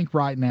 I think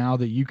right now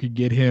that you could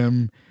get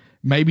him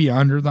maybe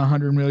under the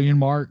 100 million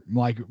mark,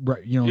 like,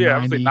 90, I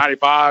would say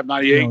 95,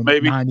 98,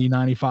 maybe 90,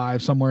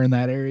 95, somewhere in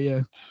that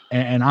area.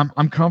 And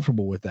I'm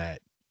comfortable with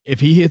that. If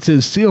he hits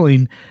his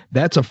ceiling,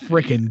 that's a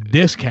freaking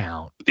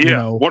discount.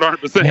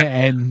 100%.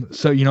 And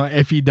so,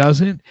 if he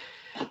doesn't,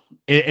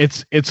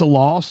 it's a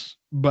loss.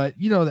 But,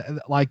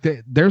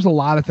 there's a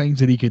lot of things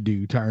that he could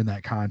do to earn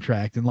that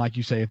contract. And like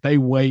you say, if they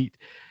wait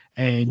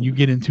and you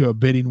get into a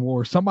bidding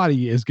war,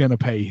 somebody is going to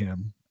pay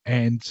him.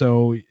 And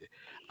so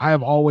I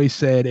have always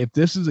said, if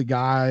this is a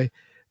guy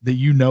that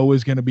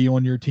is going to be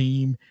on your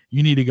team,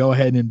 you need to go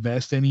ahead and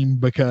invest in him,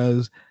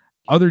 because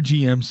other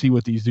GMs see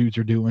what these dudes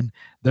are doing.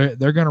 They're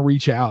going to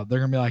reach out. They're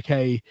going to be like,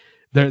 hey,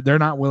 they're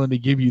not willing to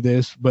give you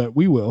this, but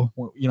we will.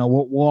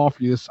 We'll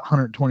offer you this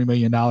 $120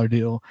 million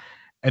deal,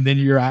 and then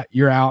you're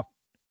out,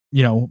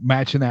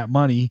 matching that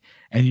money,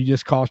 and you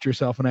just cost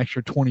yourself an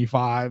extra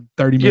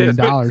 $25-30 million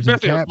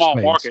especially in a cap small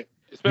space. market.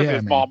 Especially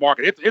a small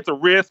market. It's a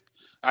risk.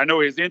 I know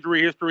his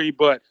injury history,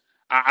 but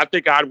I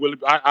think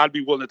I'd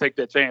be willing to take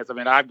that chance. I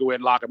mean, I'd go ahead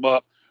and lock him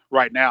up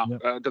right now,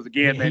 because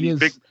again, man,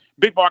 these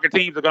big market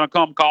teams are going to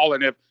come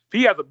calling. If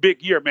he has a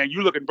big year, man,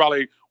 you're looking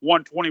probably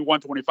 120,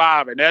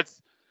 125, and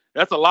that's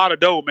a lot of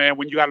dough, man.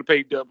 When you got to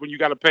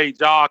pay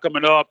Ja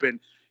coming up, and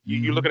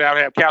you're looking at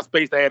have cap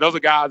space to add other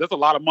guys. That's a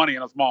lot of money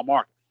in a small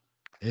market.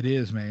 It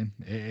is, man.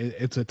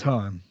 It's a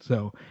ton.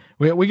 So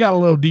we got a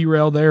little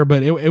derailed there,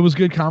 but it was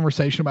good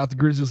conversation about the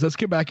Grizzlies. Let's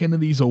get back into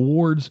these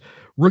awards.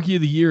 Rookie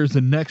of the Year is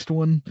the next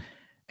one.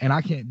 And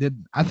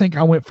I think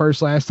I went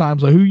first last time.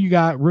 So who you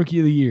got Rookie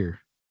of the Year?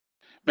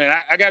 Man,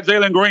 I got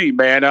Jalen Green,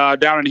 man,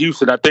 down in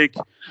Houston. I think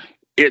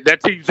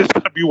that team's just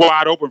going to be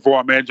wide open for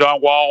him, man.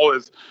 John Wall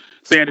is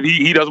saying that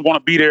he doesn't want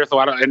to be there,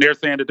 and they're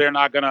saying that they're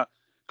not gonna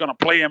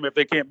play him if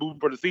they can't move him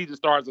for the season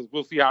starts.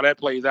 We'll see how that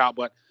plays out.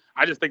 But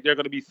I just think there are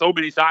going to be so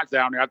many shots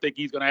down there. I think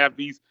he's going to have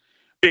these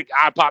big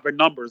eye-popping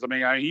numbers. I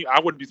mean, I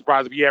wouldn't be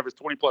surprised if he averaged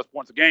 20-plus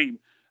points a game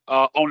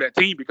on that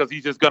team, because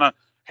he's just going to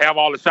have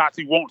all the shots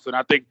he wants. And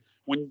I think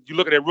when you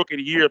look at that Rookie of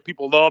the Year,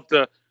 people love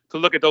to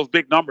look at those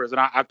big numbers, and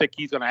I think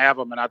he's going to have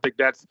them. And I think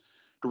that's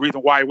the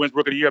reason why he wins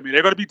Rookie of the Year. I mean,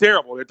 they're going to be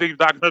terrible. Their team's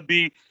not going to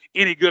be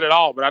any good at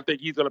all, but I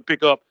think he's going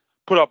to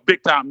put up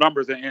big-time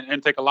numbers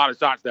and take a lot of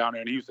shots down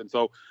there in Houston.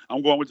 So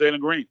I'm going with Jalen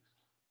Green.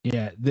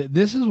 Yeah,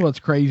 this is what's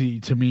crazy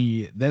to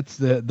me. That's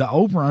the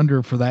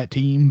over-under for that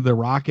team, the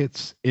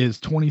Rockets, is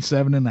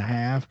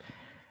 27.5,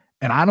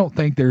 and I don't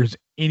think there's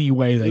any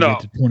way they get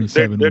to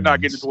 27. They're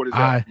not getting to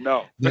 27.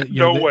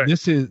 No way.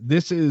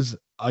 This is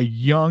a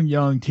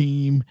young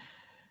team.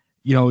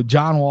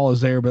 John Wall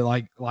is there, but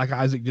like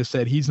Isaac just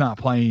said, he's not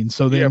playing.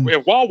 So then,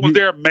 if Wall was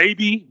there,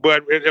 maybe.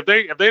 But if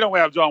they don't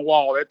have John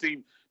Wall, that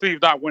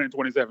team's not winning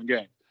 27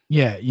 games.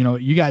 Yeah,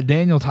 you got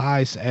Daniel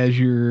Tice as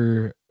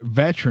your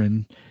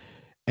veteran.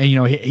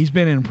 And, he's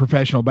been in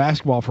professional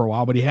basketball for a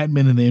while, but he hadn't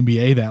been in the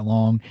NBA that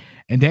long.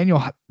 And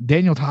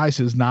Daniel Tice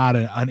is not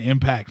an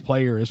impact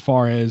player, as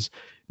far as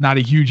not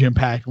a huge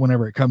impact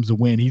whenever it comes to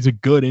win. He's a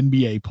good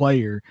NBA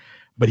player,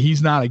 but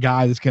he's not a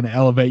guy that's going to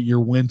elevate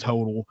your win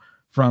total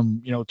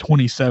from,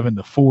 27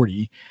 to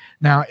 40.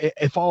 Now,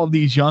 if all of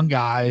these young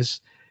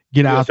guys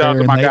get out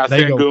there and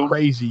they go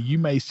crazy, you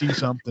may see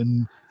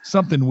something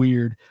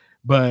weird.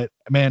 But,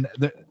 man,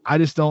 I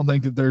just don't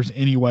think that there's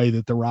any way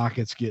that the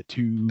Rockets get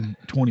to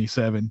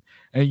 27.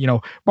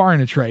 And, barring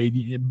a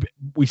trade,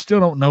 we still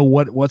don't know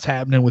what's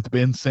happening with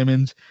Ben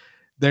Simmons.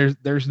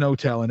 There's no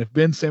telling. If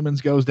Ben Simmons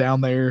goes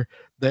down there,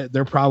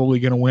 they're probably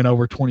going to win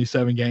over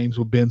 27 games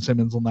with Ben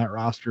Simmons on that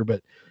roster.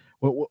 But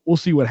we'll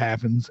see what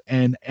happens.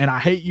 And I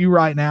hate you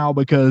right now,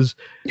 because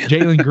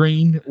Jalen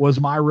Green was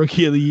my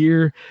Rookie of the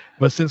Year.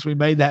 But since we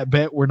made that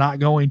bet, we're not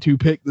going to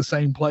pick the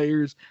same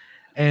players.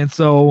 And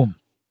so –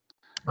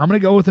 I'm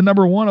going to go with the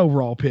number 1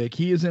 overall pick.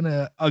 He is in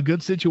a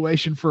good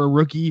situation for a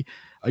rookie,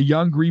 a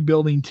young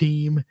rebuilding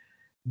team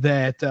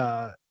that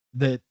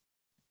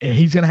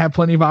he's going to have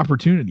plenty of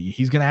opportunity.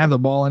 He's going to have the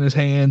ball in his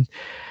hand,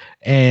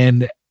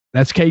 and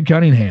that's Cade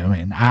Cunningham.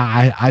 And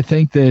I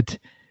think that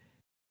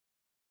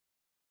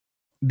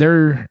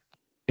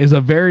is a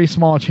very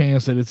small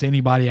chance that it's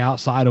anybody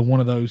outside of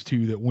one of those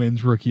two that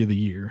wins Rookie of the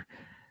Year.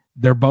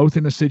 They're both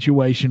in a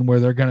situation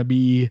where they're going to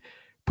be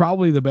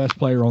probably the best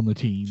player on the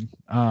team.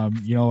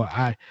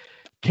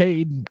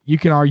 Cade, you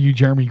can argue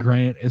Jeremy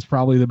Grant is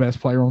probably the best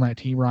player on that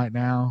team right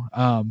now.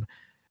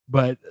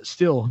 But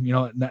still,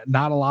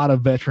 not a lot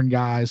of veteran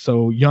guys.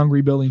 So young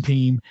rebuilding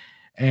team,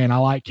 and I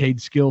like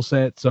Cade's skill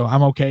set. So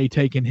I'm okay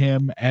taking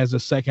him as a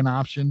second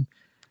option.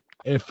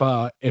 If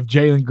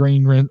Jalen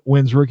Green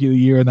wins Rookie of the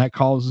Year and that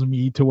causes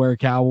me to wear a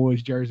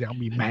Cowboys jersey, I'll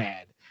be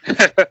mad.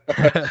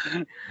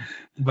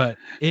 But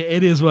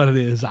it is what it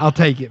is. I'll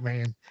take it,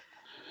 man.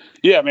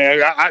 Yeah,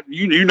 man.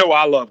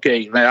 I love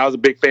Cade, man. I was a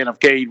big fan of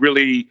Cade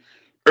really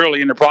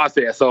early in the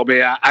process. So,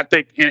 man, I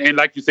think, and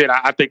like you said,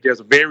 I think there's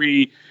a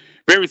very,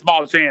 very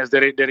small chance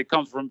that it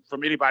comes from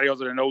anybody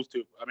other than those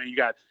two. I mean, you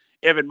got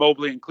Evan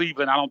Mobley in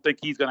Cleveland. I don't think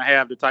he's going to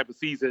have the type of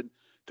season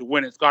to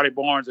win it. Scotty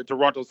Barnes in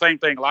Toronto, same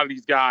thing. A lot of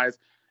these guys,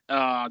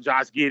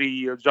 Josh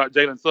Giddey or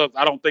Jalen Suggs,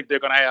 I don't think they're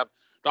going to have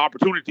the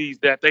opportunities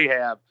that they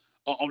have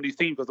on these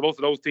teams, because most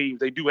of those teams,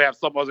 they do have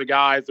some other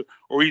guys,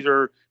 or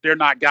either they're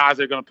not guys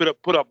that are going to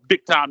put up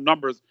big time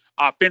numbers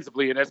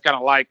offensively, and that's kind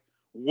of like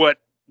what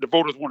the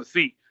voters want to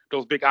see,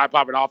 those big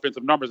eye-popping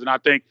offensive numbers. And I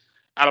think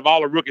out of all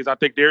the rookies, I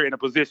think they're in a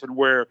position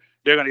where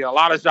they're going to get a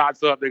lot of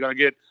shots up, they're going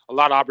to get a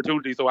lot of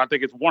opportunities. So I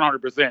think it's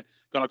 100%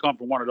 going to come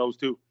from one of those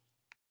two.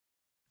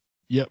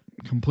 Yep,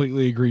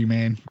 completely agree,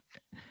 man.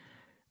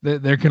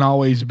 There can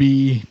always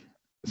be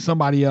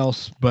somebody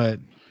else, but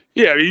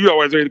yeah,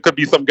 it could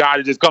be some guy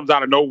that just comes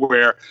out of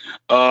nowhere,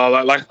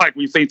 like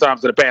we've seen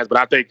times in the past. But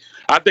I think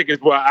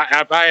it's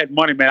if I had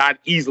money, man, I'd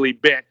easily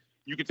bet.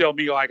 You could tell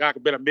me like I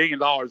could bet $1 million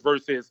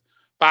versus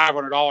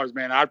 $500,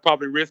 man. I'd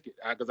probably risk it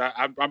because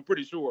I'm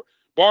pretty sure,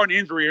 barring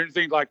injury or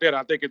anything like that,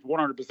 I think it's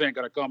 100% going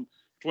to come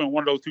between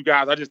one of those two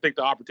guys. I just think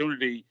the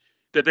opportunity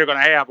that they're going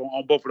to have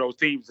on both of those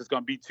teams is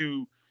going to be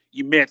too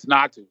immense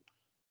not to.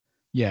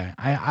 Yeah,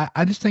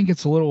 I just think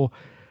it's a little.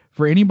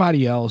 For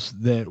anybody else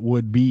that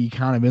would be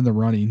kind of in the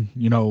running,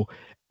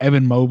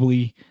 Evan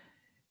Mobley,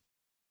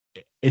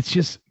 it's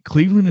just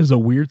Cleveland is a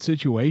weird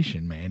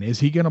situation, man.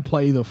 Is he going to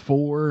play the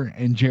 4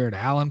 and Jared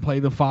Allen play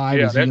the 5?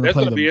 Yeah, is he that's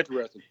going to be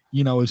interesting.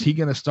 Is he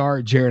going to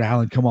start Jared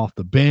Allen come off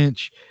the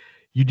bench?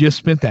 You just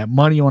spent that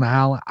money on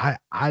Allen.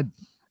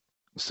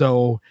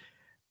 So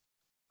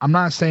I'm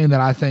not saying that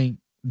I think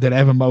that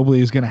Evan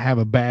Mobley is going to have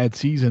a bad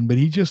season, but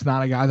he's just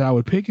not a guy that I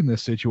would pick in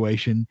this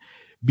situation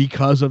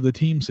because of the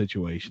team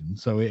situation.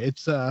 So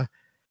it's going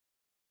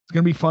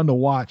to be fun to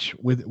watch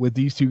with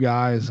these two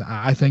guys.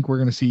 I think we're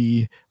going to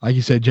see, like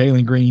you said,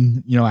 Jalen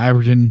Green,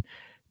 averaging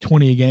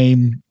 20 a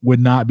game would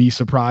not be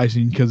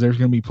surprising because there's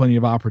going to be plenty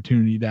of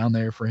opportunity down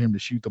there for him to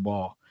shoot the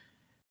ball.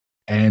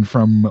 And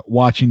from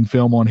watching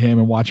film on him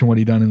and watching what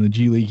he done in the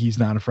G League, he's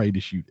not afraid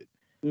to shoot it.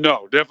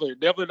 No, definitely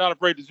not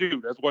afraid to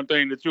shoot. That's one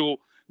thing that you'll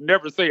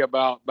never say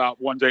about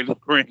one Jalen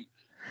Green.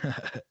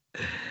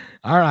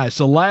 All right,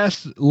 so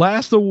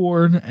last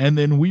award, and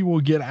then we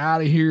will get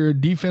out of here.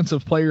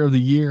 Defensive Player of the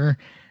Year,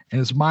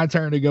 and it's my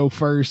turn to go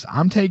first.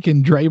 I'm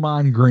taking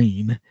Draymond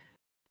Green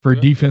for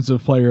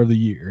Defensive Player of the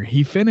Year.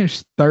 He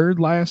finished 3rd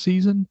last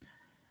season,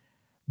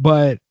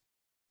 but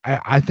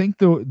I think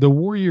the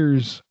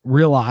Warriors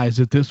realize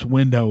that this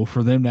window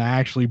for them to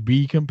actually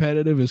be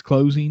competitive is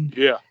closing.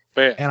 Yeah,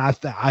 fair. And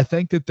I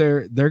think that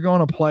they're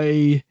going to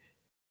play.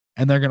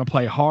 And they're going to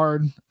play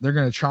hard. They're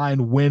going to try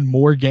and win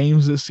more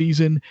games this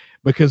season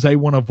because they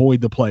want to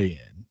avoid the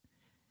play-in.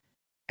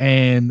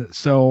 And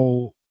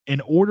so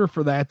in order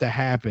for that to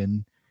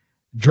happen,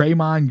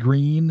 Draymond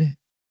Green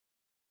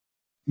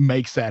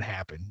makes that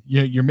happen.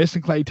 You're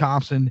missing Klay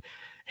Thompson.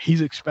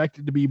 He's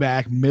expected to be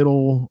back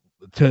middle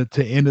to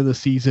end of the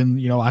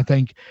season. I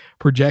think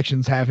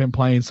projections have him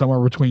playing somewhere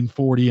between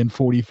 40 and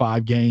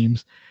 45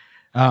 games.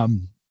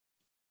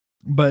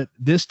 But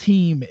this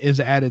team is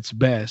at its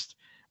best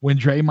when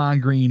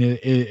Draymond Green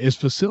is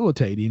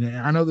facilitating. And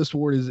I know this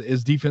award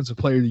is Defensive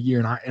Player of the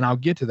Year, and I'll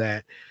get to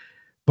that.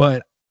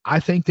 But I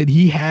think that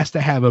he has to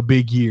have a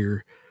big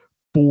year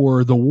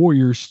for the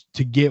Warriors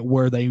to get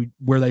where they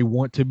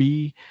want to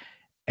be.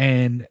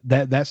 And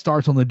that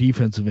starts on the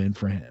defensive end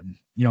for him.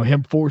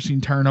 Him forcing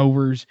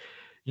turnovers,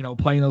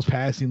 playing those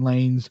passing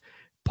lanes,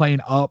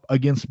 playing up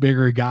against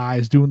bigger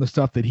guys, doing the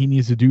stuff that he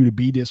needs to do to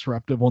be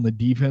disruptive on the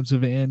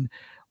defensive end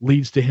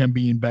leads to him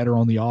being better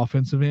on the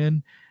offensive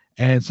end.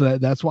 And so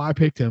that's why I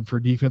picked him for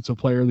Defensive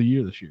Player of the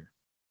Year this year.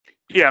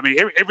 Yeah, I mean,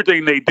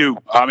 everything they do,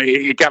 I mean,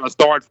 it kind of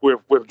starts with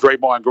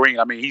Draymond Green.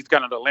 I mean, he's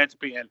kind of the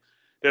linchpin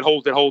that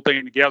holds that whole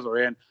thing together.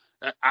 And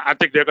I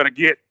think they're going to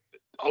get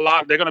a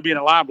lot. They're going to be in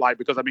the limelight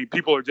because, I mean,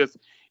 people are just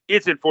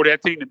itching for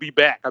that team to be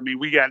back. I mean,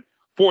 we got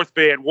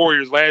force-fed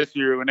Warriors last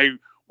year when they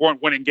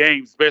weren't winning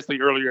games,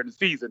 especially earlier in the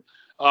season.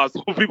 So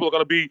people are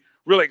going to be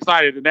really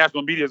excited. The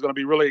national media is going to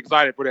be really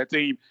excited for that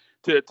team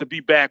to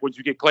be back once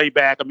you get Klay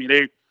back. I mean,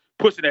 they're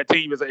pushing that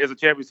team as a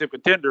championship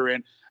contender.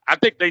 And I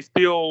think they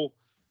still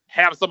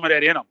have some of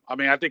that in them. I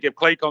mean, I think if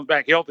Klay comes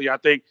back healthy, I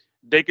think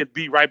they could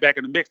be right back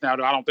in the mix now.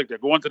 I don't think they're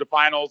going to the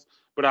finals,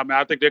 but I mean,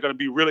 I think they're going to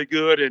be really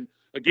good. And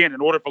again, in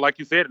order for, like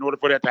you said, in order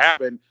for that to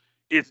happen,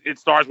 it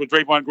starts with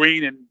Draymond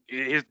Green, and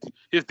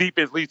his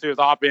defense leads to his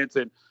offense.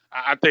 And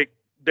I think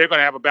they're going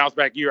to have a bounce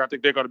back year. I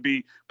think they're going to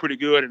be pretty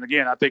good. And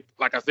again, I think,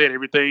 like I said,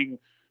 everything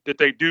that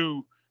they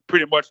do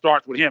pretty much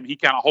starts with him. He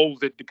kind of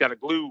holds it, the kind of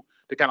glue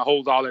that kind of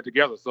holds all that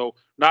together. So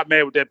not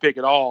mad with that pick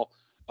at all.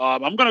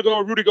 I'm going to go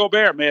with Rudy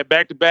Gobert, man.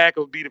 Back to back.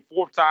 It'll be the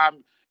fourth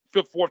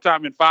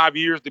time in 5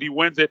 years that he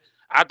wins it.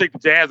 I think the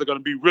Jazz are going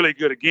to be really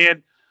good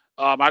again.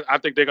 I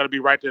think they're going to be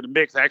right there in the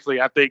mix. Actually,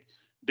 I think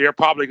they're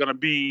probably going to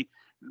be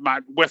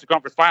my Western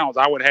Conference Finals.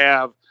 I would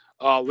have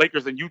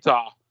Lakers and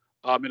Utah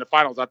in the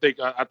finals. I think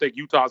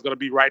Utah is going to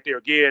be right there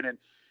again. And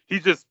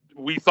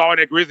we saw in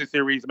that Grizzlies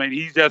series, I mean,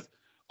 he's just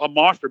a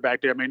monster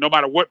back there. I mean, no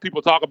matter what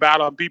people talk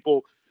about him,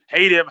 people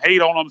hate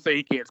on him, say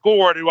he can't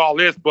score, do all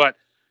this. But,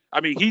 I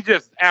mean, he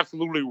just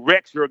absolutely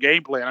wrecks your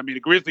game plan. I mean,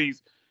 the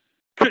Grizzlies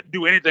couldn't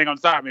do anything on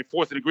the side. I mean,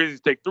 forcing the Grizzlies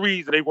to take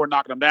threes, and they weren't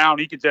knocking them down.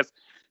 He could just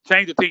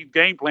change the team's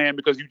game plan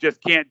because you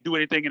just can't do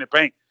anything in the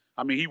paint.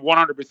 I mean, he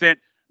 100%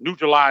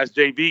 neutralized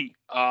JV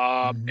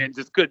and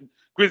just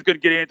Grizzlies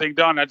couldn't get anything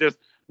done.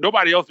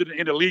 Nobody else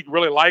in the league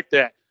really liked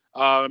that.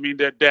 I mean,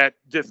 that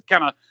just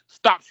kind of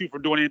stops you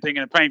from doing anything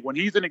in the paint. When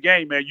he's in the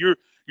game, man, you're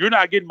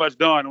not getting much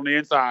done on the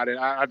inside. And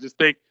I just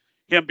think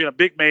him being a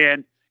big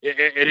man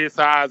at his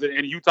size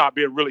and Utah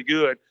being really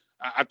good,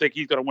 I think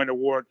he's going to win the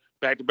award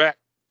back to back.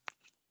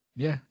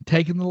 Yeah,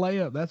 taking the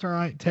layup. That's all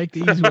right. Take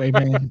the easy way,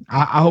 man.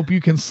 I hope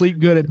you can sleep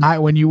good at night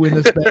when you win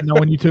this bet,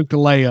 knowing you took the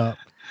layup.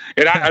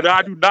 And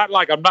I do not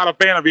I'm not a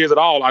fan of his at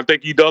all. I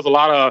think he does a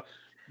lot of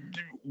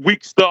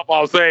weak stuff,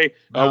 I'll say.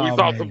 We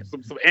saw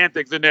some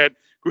antics in that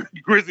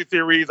Grizzly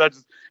series. I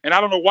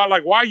don't know why.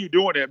 Like, why are you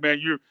doing that, man?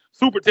 You're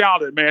super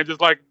talented, man.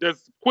 Just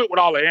quit with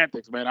all the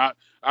antics, man. I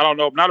don't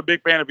know. I'm not a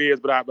big fan of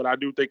his, but I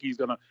do think he's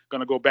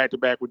gonna go back to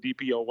back with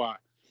DPOY.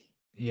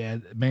 Yeah,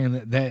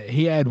 man. That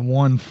he had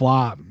one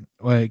flop.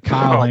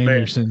 Kyle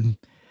Anderson. Man.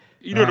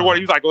 You know the one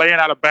he was like laying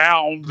out of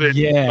bounds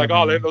and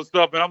all that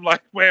stuff. And I'm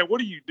like, man,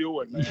 what are you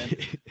doing,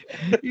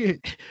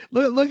 man?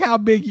 look how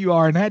big you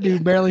are, and that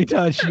dude barely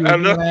touched you.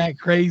 And you're that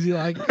crazy.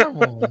 Like, come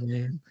on,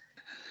 man.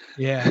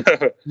 Yeah.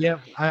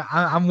 Yep.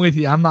 I'm with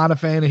you. I'm not a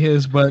fan of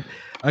his, but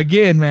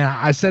again, man,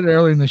 I said it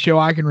earlier in the show,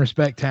 I can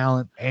respect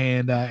talent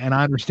and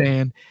I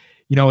understand,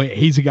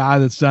 he's a guy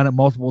that's done it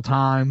multiple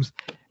times.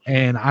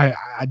 And I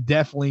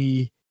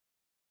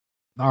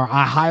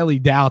highly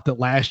doubt that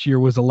last year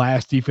was the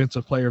last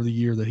defensive player of the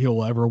year that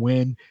he'll ever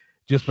win,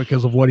 just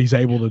because of what he's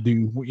able to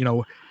do.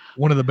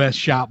 One of the best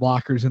shot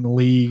blockers in the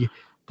league,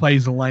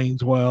 plays the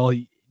lanes well.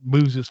 He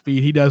moves his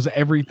feet. He does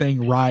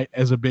everything right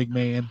as a big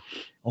man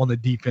on the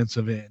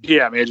defensive end.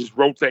 Yeah, man, just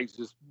rotates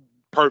just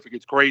perfect.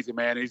 It's crazy,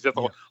 man. He's just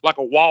like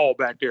a wall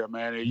back there,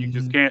 man. You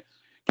just can't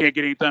get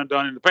anything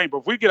done in the paint. But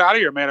if we get out of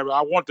here, man,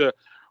 I want to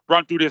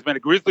run through this, man. The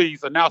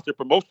Grizzlies announced their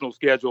promotional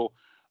schedule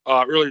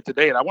earlier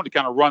today, and I want to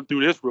kind of run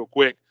through this real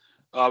quick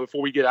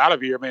before we get out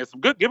of here, man.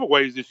 Some good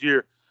giveaways this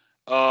year.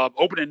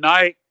 Opening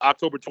night,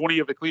 October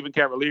 20th, the Cleveland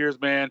Cavaliers,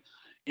 man.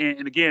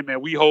 And again,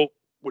 man, we hope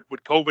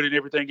with COVID and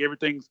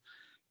everything's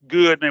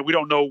good, man. We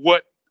don't know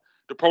what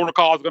the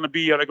protocol is going to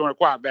be. Are they going to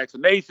require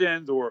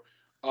vaccinations or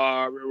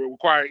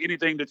require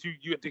anything that you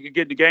can get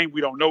in the game?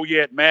 We don't know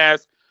yet.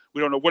 Masks.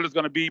 We don't know what it's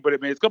going to be, but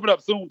it's coming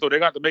up soon, so they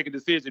got to make a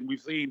decision.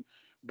 We've seen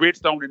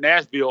Bridgestone in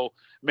Nashville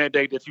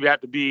mandate that you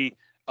have to be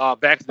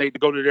vaccinated to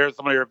go to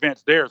some of their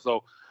events there.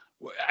 So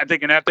I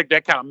think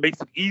that kind of makes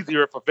it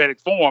easier for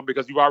FedEx Forum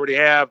because you already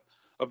have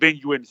a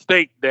venue in the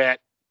state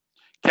that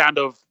kind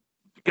of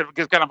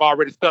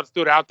already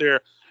stood out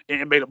there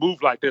and made a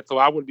move like that. So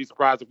I wouldn't be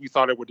surprised if we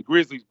saw that with the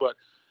Grizzlies. But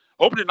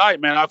opening night,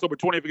 man, October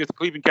 20th against the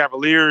Cleveland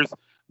Cavaliers,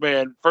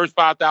 man, first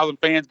 5,000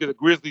 fans get a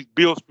Grizzlies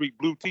Beale Street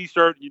blue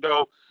T-shirt. You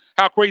know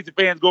how crazy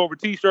fans go over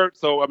T-shirts.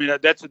 So, I mean,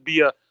 that should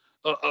be a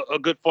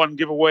good, fun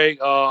giveaway.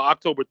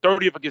 October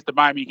 30th against the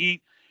Miami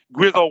Heat.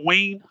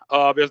 Grizzoween,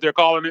 as they're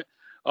calling it.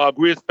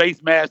 Grizz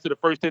face mask to the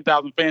first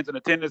 10,000 fans in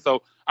attendance.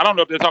 So I don't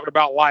know if they're talking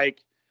about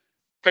like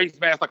face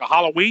mask like a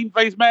Halloween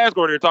face mask,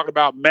 or they're talking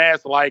about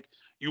masks like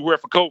you wear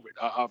for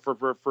COVID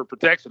for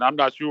protection. I'm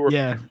not sure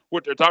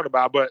what they're talking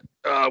about, but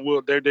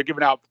they're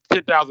giving out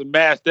 10,000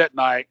 masks that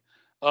night.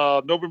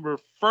 November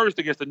 1st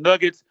against the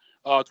Nuggets.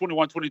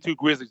 21-22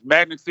 Grizzlies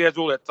magnet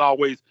schedule. That's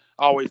always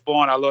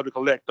fun. I love to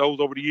collect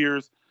those over the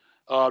years.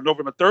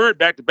 November 3rd,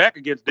 back-to-back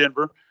against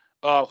Denver.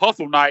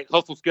 Hustle night,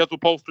 hustle schedule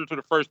poster to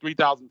the first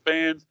 3,000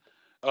 fans.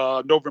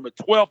 November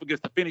 12th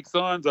against the Phoenix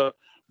Suns.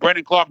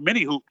 Brandon Clark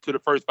mini hoop to the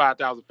first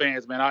 5,000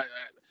 fans. Man, I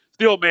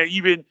still, man,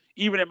 even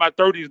in my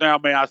 30s now,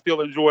 man, I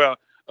still enjoy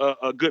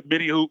a good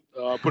mini hoop.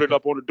 Put it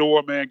up on the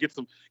door, man. Get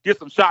some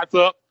shots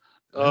up.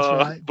 That's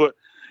right. But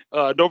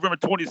November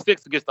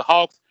 26th against the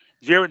Hawks.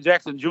 Jaren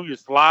Jackson Jr.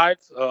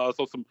 slides.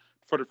 So some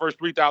for the first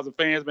 3,000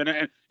 fans, man.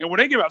 And when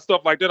they give out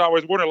stuff like that, I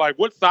always wonder, like,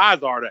 what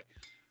size are they?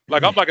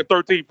 Like, I'm like a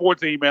 13,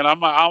 14, man.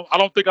 I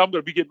don't think I'm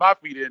going to be getting my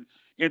feet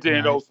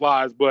into those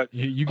slides. But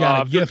you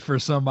got a gift for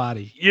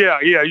somebody. Yeah,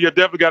 you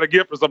definitely got a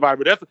gift for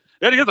somebody. But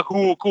that is a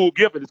cool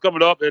gift, and it's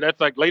coming up, and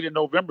that's like late in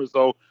November.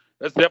 So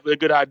that's definitely a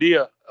good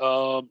idea.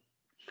 Let's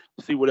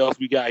see what else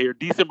we got here.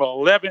 December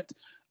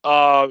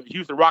 11th,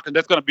 Houston Rockets.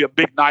 That's going to be a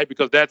big night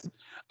because that's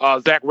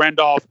Zach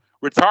Randolph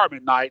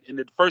retirement night, and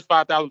the first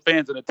 5,000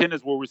 fans in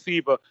attendance will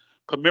receive a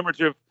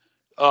commemorative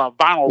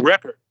vinyl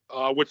record,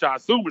 which I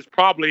assume is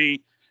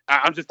probably,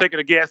 I'm just taking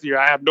a guess here,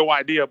 I have no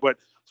idea, but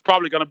it's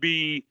probably going to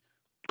be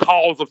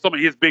calls of some of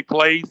his big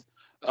plays,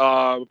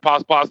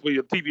 possibly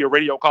TV or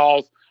radio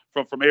calls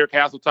from Eric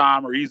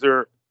Hasseltine or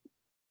either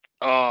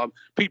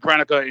Pete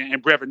Pranica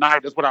and Brevin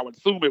Knight. That's what I would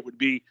assume it would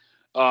be.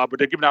 But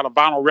they're giving out a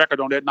vinyl record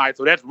on that night,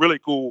 so that's really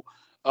cool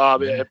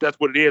if that's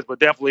what it is. But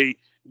definitely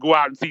go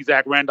out and see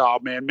Zach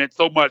Randolph, man. Meant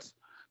so much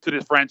to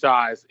this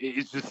franchise.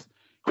 It's just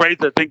crazy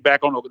to think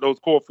back on those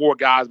core four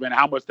guys, man,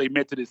 how much they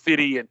meant to the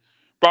city and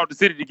brought the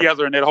city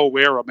together in that whole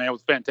era, man. It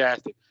was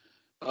fantastic.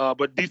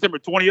 But December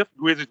 20th,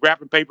 Grizzlies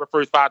wrapping paper,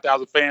 first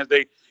 5,000 fans.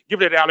 They give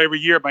that out every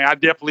year, man.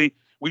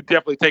 We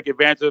definitely take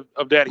advantage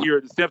of that here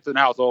at the Simpson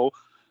household.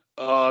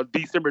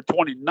 December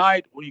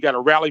 29th, when you got a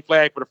rally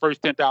flag for the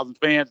first 10,000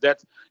 fans,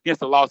 that's against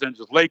the Los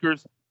Angeles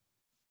Lakers.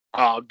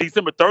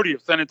 December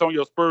 30th, San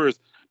Antonio Spurs,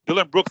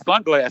 Dylan Brooks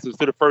sunglasses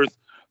to the first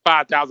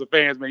 5,000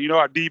 fans, man. You know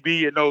our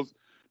DB and those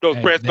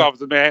press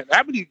conferences, man.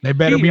 How many? They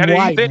better be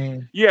white,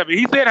 man. Yeah, but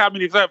he said how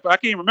many? I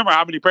can't even remember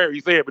how many pairs he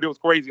said, but it was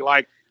crazy.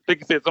 Like, I think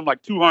he said something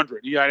like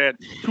 200. He had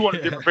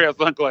 200 different pairs of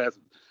sunglasses,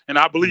 and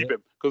I believe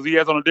him because he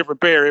has on a different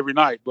pair every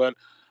night. But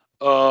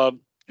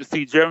you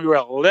see, January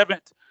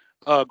 11th,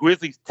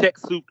 Grizzlies tech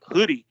suit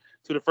hoodie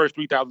to the first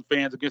 3,000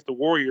 fans against the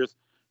Warriors,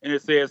 and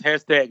it says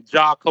hashtag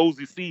Ja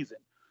Cozy season.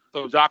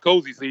 So Ja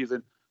Cozy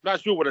season. I'm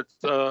not sure what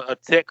a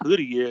tech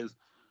hoodie is,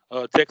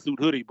 tech suit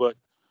hoodie, but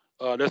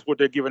that's what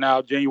they're giving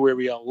out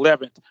January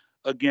 11th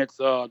against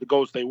the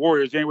Golden State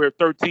Warriors. January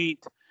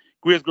 13th,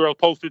 Grizz Girls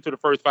posted to the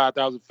first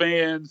 5,000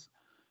 fans.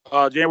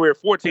 January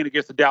 14th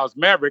against the Dallas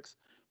Mavericks.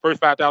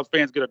 First 5,000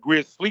 fans get a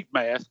Grizz sleep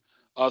mask.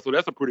 So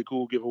that's a pretty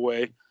cool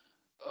giveaway.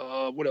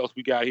 What else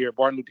we got here?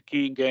 Martin Luther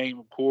King game,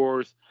 of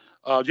course.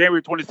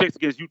 January 26th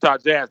against Utah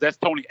Jazz. That's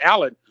Tony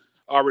Allen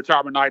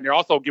retirement night. And they're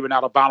also giving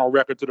out a vinyl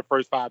record to the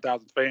first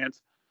 5,000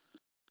 fans.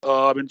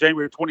 And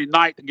January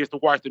 29th against the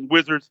Washington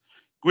Wizards,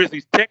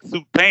 Grizzlies tech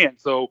suit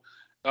pants. So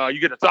you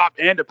get the top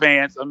and the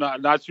pants. I'm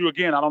not sure.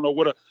 Again, I don't know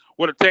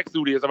what a tech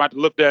suit is. I'm about to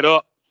look that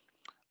up.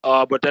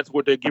 But that's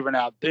what they're giving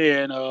out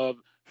then.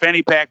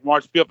 Fanny Pack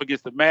March 5th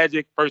against the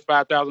Magic, first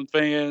 5,000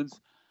 fans.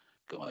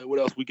 What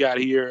else we got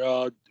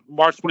here?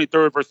 March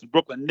 23rd versus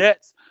Brooklyn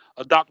Nets,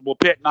 adoptable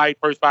pet night.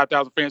 First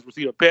 5,000 fans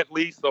receive a pet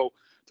lease. So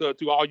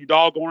to all you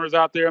dog owners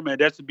out there, man,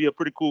 that should be a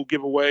pretty cool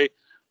giveaway.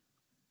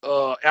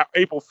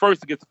 April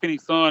 1st against the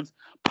Phoenix Suns,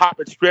 pop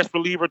and stress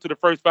reliever to the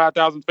first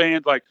 5,000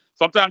 fans. Like,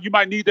 sometimes you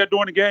might need that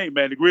during the game,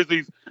 man. The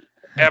Grizzlies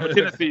have a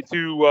tendency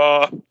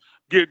to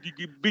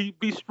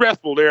be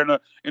stressful there in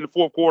the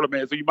fourth quarter,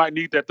 man. So you might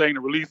need that thing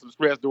to release some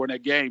stress during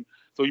that game.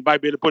 So you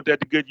might be able to put that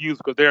to good use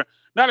because they're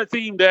not a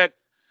team that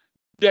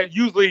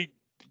usually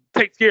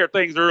takes care of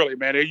things early,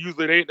 man.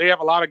 They have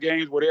a lot of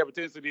games where they have a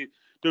tendency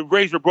to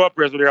raise your blood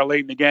pressure there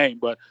late in the game,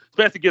 but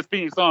especially against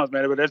Phoenix Suns,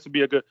 man. But that should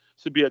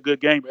be a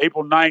good game.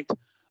 April 9th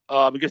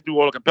against New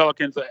Orleans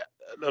Pelicans.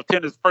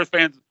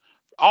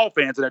 All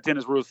fans in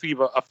attendance will receive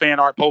a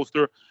fan art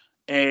poster.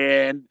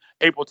 And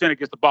April 10th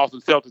against the Boston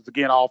Celtics,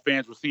 again, all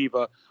fans receive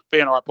a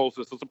fan art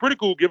poster. So some pretty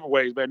cool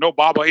giveaways, man. No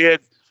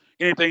bobbleheads,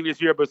 anything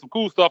this year, but some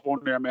cool stuff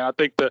on there, man. I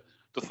think the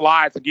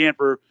slides, again,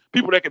 for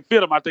people that can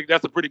fit them, I think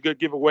that's a pretty good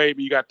giveaway. I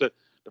mean, you got the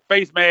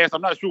face mask.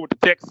 I'm not sure what the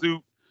tech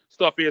suit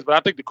stuff is, but I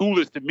think the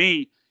coolest to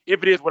me,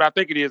 if it is what I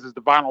think it is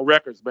the vinyl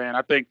records, man.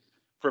 I think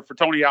for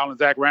Tony Allen and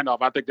Zach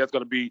Randolph, I think that's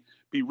going to be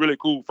really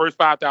cool. First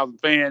 5,000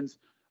 fans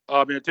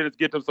in attendance,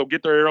 get them. So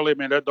get there early,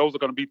 man. Those are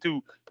going to be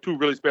two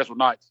really special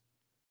nights.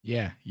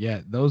 Yeah.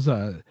 Those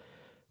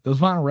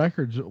vinyl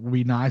records will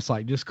be nice,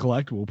 like just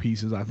collectible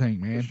pieces, I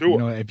think, man. Sure. You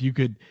know, if you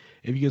could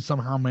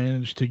somehow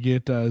manage to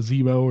get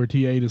Zebo or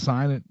TA to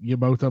sign it, get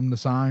both of them to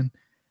sign,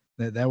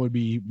 that would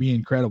be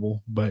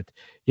incredible. But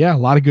yeah, a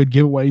lot of good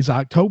giveaways.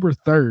 October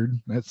 3rd,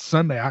 that's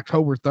Sunday,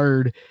 October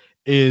 3rd,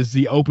 is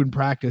the open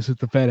practice at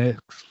the FedEx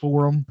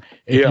Forum.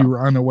 If you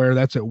were unaware,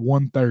 that's at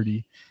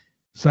 1:30.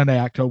 Sunday,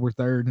 October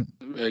 3rd.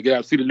 Get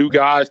out, see the new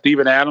guys,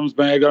 Steven Adams,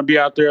 man, gonna be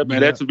out there,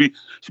 man. That should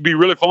be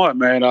really fun,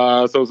 man.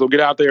 So get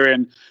out there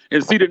and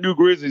see the new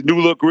Grizzlies, new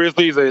look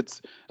Grizzlies.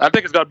 I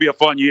think it's gonna be a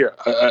fun year.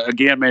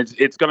 Again, man,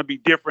 it's gonna be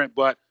different,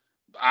 but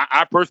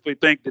I personally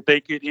think that they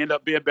could end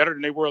up being better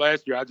than they were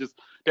last year.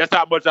 That's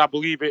how much I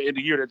believe in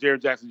the year that Jaren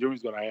Jackson Jr.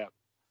 is gonna have.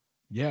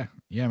 Yeah,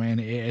 man.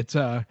 It's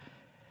I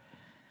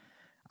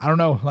don't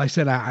know. Like I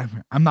said,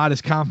 I'm not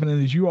as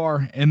confident as you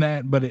are in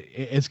that, but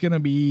it's gonna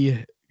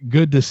be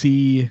good to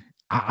see.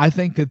 I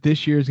think that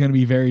this year is going to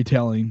be very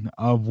telling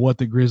of what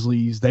the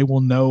Grizzlies, they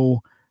will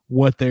know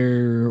what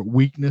their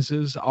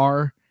weaknesses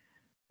are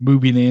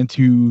moving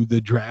into the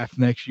draft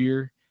next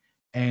year.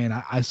 And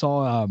I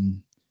saw,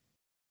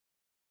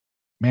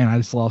 man, I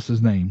just lost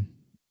his name.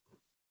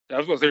 I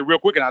was going to say real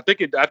quick, and I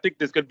think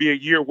this could be a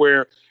year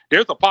where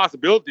there's a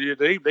possibility that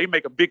they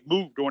make a big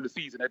move during the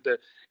season at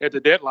the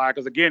deadline.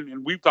 Because again,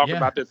 and we've talked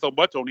about that so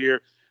much on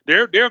here,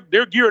 they're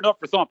gearing up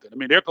for something. I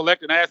mean, they're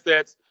collecting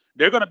assets.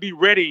 They're going to be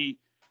ready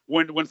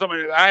when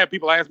I have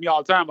people ask me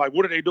all the time, like,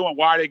 what are they doing?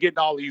 Why are they getting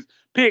all these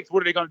picks?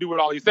 What are they going to do with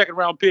all these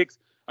second-round picks?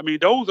 I mean,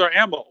 those are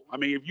ammo. I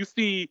mean, if you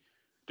see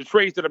the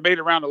trades that are made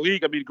around the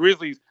league, I mean,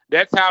 Grizzlies,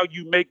 that's how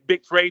you make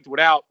big trades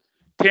without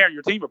tearing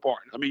your team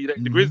apart. I mean,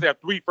 the Grizzlies have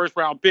 3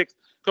 first-round picks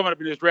coming up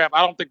in this draft.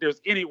 I don't think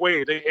there's any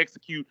way they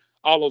execute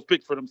all those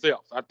picks for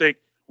themselves. I think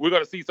we're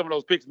going to see some of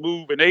those picks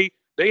move, and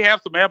they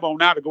have some ammo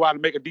now to go out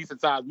and make a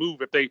decent-sized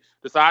move if they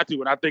decide to,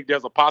 and I think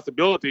there's a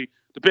possibility,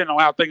 depending on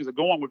how things are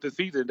going with this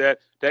season, that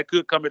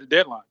could come at the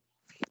deadline.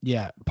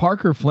 Yeah,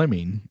 Parker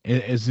Fleming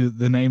is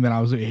the name that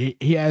I was.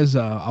 He has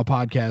a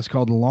podcast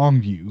called The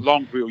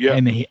Longview, yeah,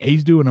 and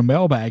he's doing a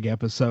mailbag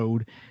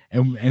episode,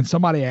 and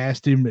somebody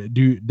asked him,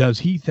 does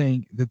he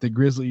think that the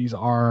Grizzlies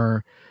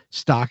are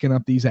stocking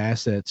up these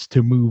assets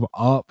to move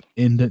up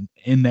in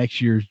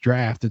next year's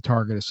draft to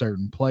target a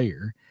certain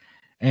player?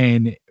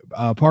 And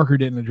Parker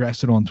didn't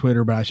address it on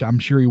Twitter, but I'm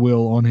sure he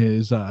will on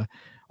his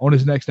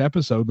next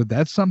episode. But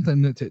that's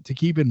something to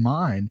keep in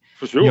mind.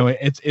 For sure. You know,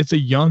 it's a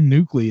young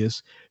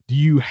nucleus. Do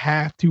you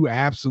have to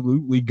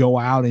absolutely go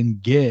out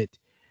and get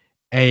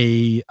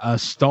a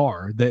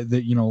star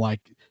that you know,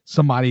 like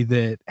somebody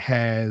that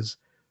has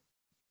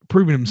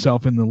proven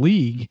himself in the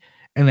league?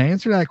 And the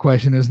answer to that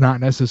question is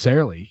not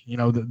necessarily. You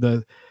know,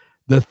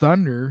 the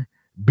Thunder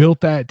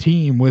built that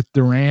team with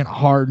Durant,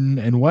 Harden,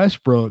 and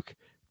Westbrook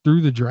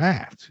through the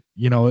draft.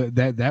 You know,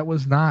 that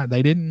was not,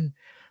 they didn't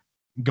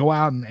go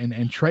out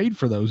and trade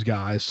for those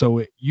guys.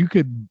 So you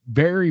could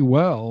very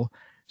well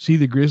see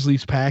the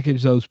Grizzlies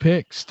package those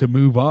picks to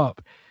move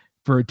up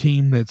for a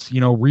team that's,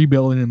 you know,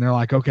 rebuilding, and they're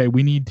like, okay,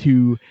 we need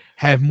to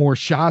have more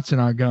shots in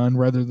our gun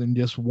rather than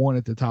just one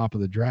at the top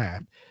of the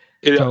draft.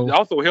 It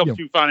also helps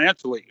you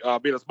financially,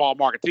 being a small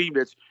market team.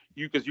 That's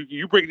because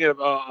you bringing in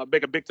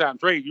make a big time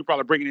trade. You're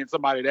probably bringing in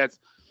somebody that's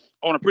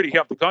on a pretty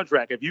hefty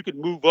contract. If you can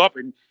move up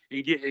and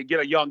get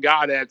a young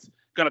guy that's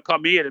going to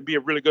come in and be a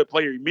really good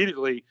player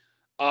immediately,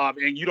 and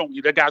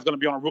that guy's going to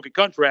be on a rookie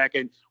contract,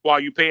 and while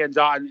you paying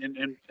John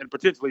and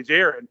potentially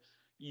Jaren,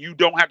 you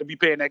don't have to be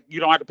paying that. You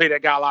don't have to pay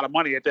that guy a lot of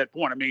money at that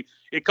point. I mean,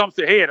 it comes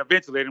to head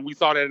eventually, and we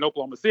saw that in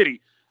Oklahoma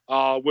City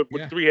with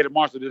the 3-headed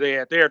monster that they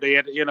had there. They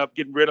had to end up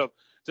getting rid of,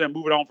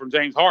 moving on from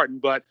James Harden.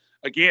 But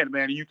again,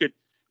 man, you could.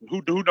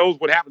 Who knows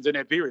what happens in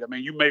that period? I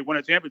mean, you may win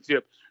a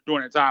championship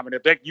during that time, and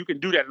if you can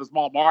do that in a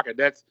small market,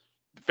 that's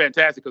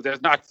fantastic, because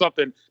that's not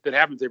something that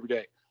happens every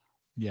day.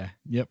 Yeah,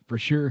 yep, for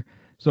sure.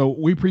 So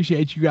we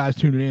appreciate you guys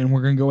tuning in.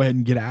 We're going to go ahead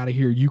and get out of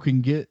here. You can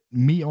get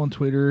me on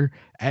Twitter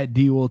at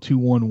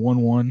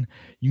DWill2111.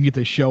 You can get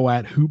the show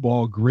at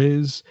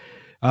HoopBallGrizz.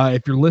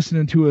 If you're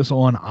listening to us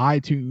on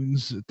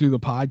iTunes through the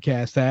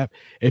podcast app,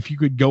 if you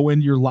could go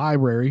into your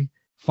library,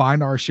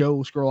 find our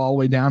show, scroll all the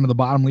way down to the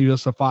bottom, leave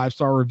us a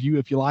 5-star review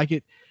if you like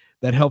it.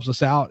 That helps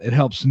us out. It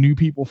helps new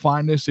people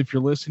find us. If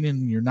you're listening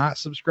and you're not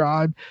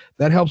subscribed,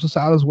 that helps us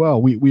out as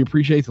well. We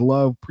appreciate the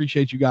love,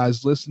 appreciate you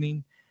guys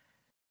listening.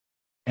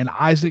 And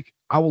Isaac,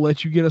 I will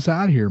let you get us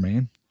out of here,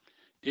 man.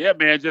 Yeah,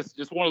 man. Just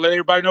want to let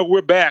everybody know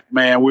we're back,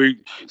 man. We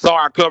saw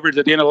our coverage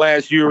at the end of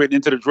last year and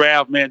into the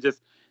draft, man.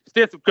 Just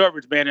extensive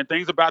coverage, man. And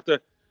things about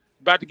to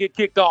get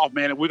kicked off,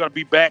 man. And we're going to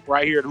be back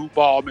right here at Hoop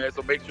Ball, man.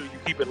 So make sure you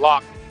keep it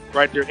locked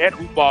right there at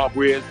Hoop Ball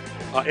Grizz,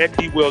 at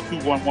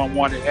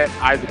DWill2111, and at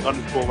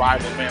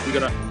Isaac_Rivals, man. We're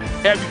going to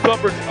have you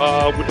covered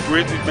with the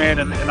Grizzlies, man.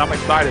 And I'm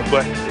excited.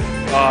 But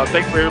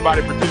thanks for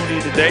everybody for tuning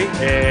in today.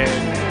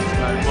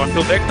 And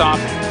until next time,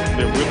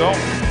 then we're going.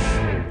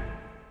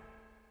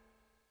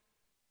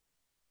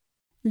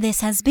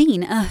 This has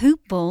been a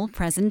Hoop Ball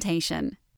presentation.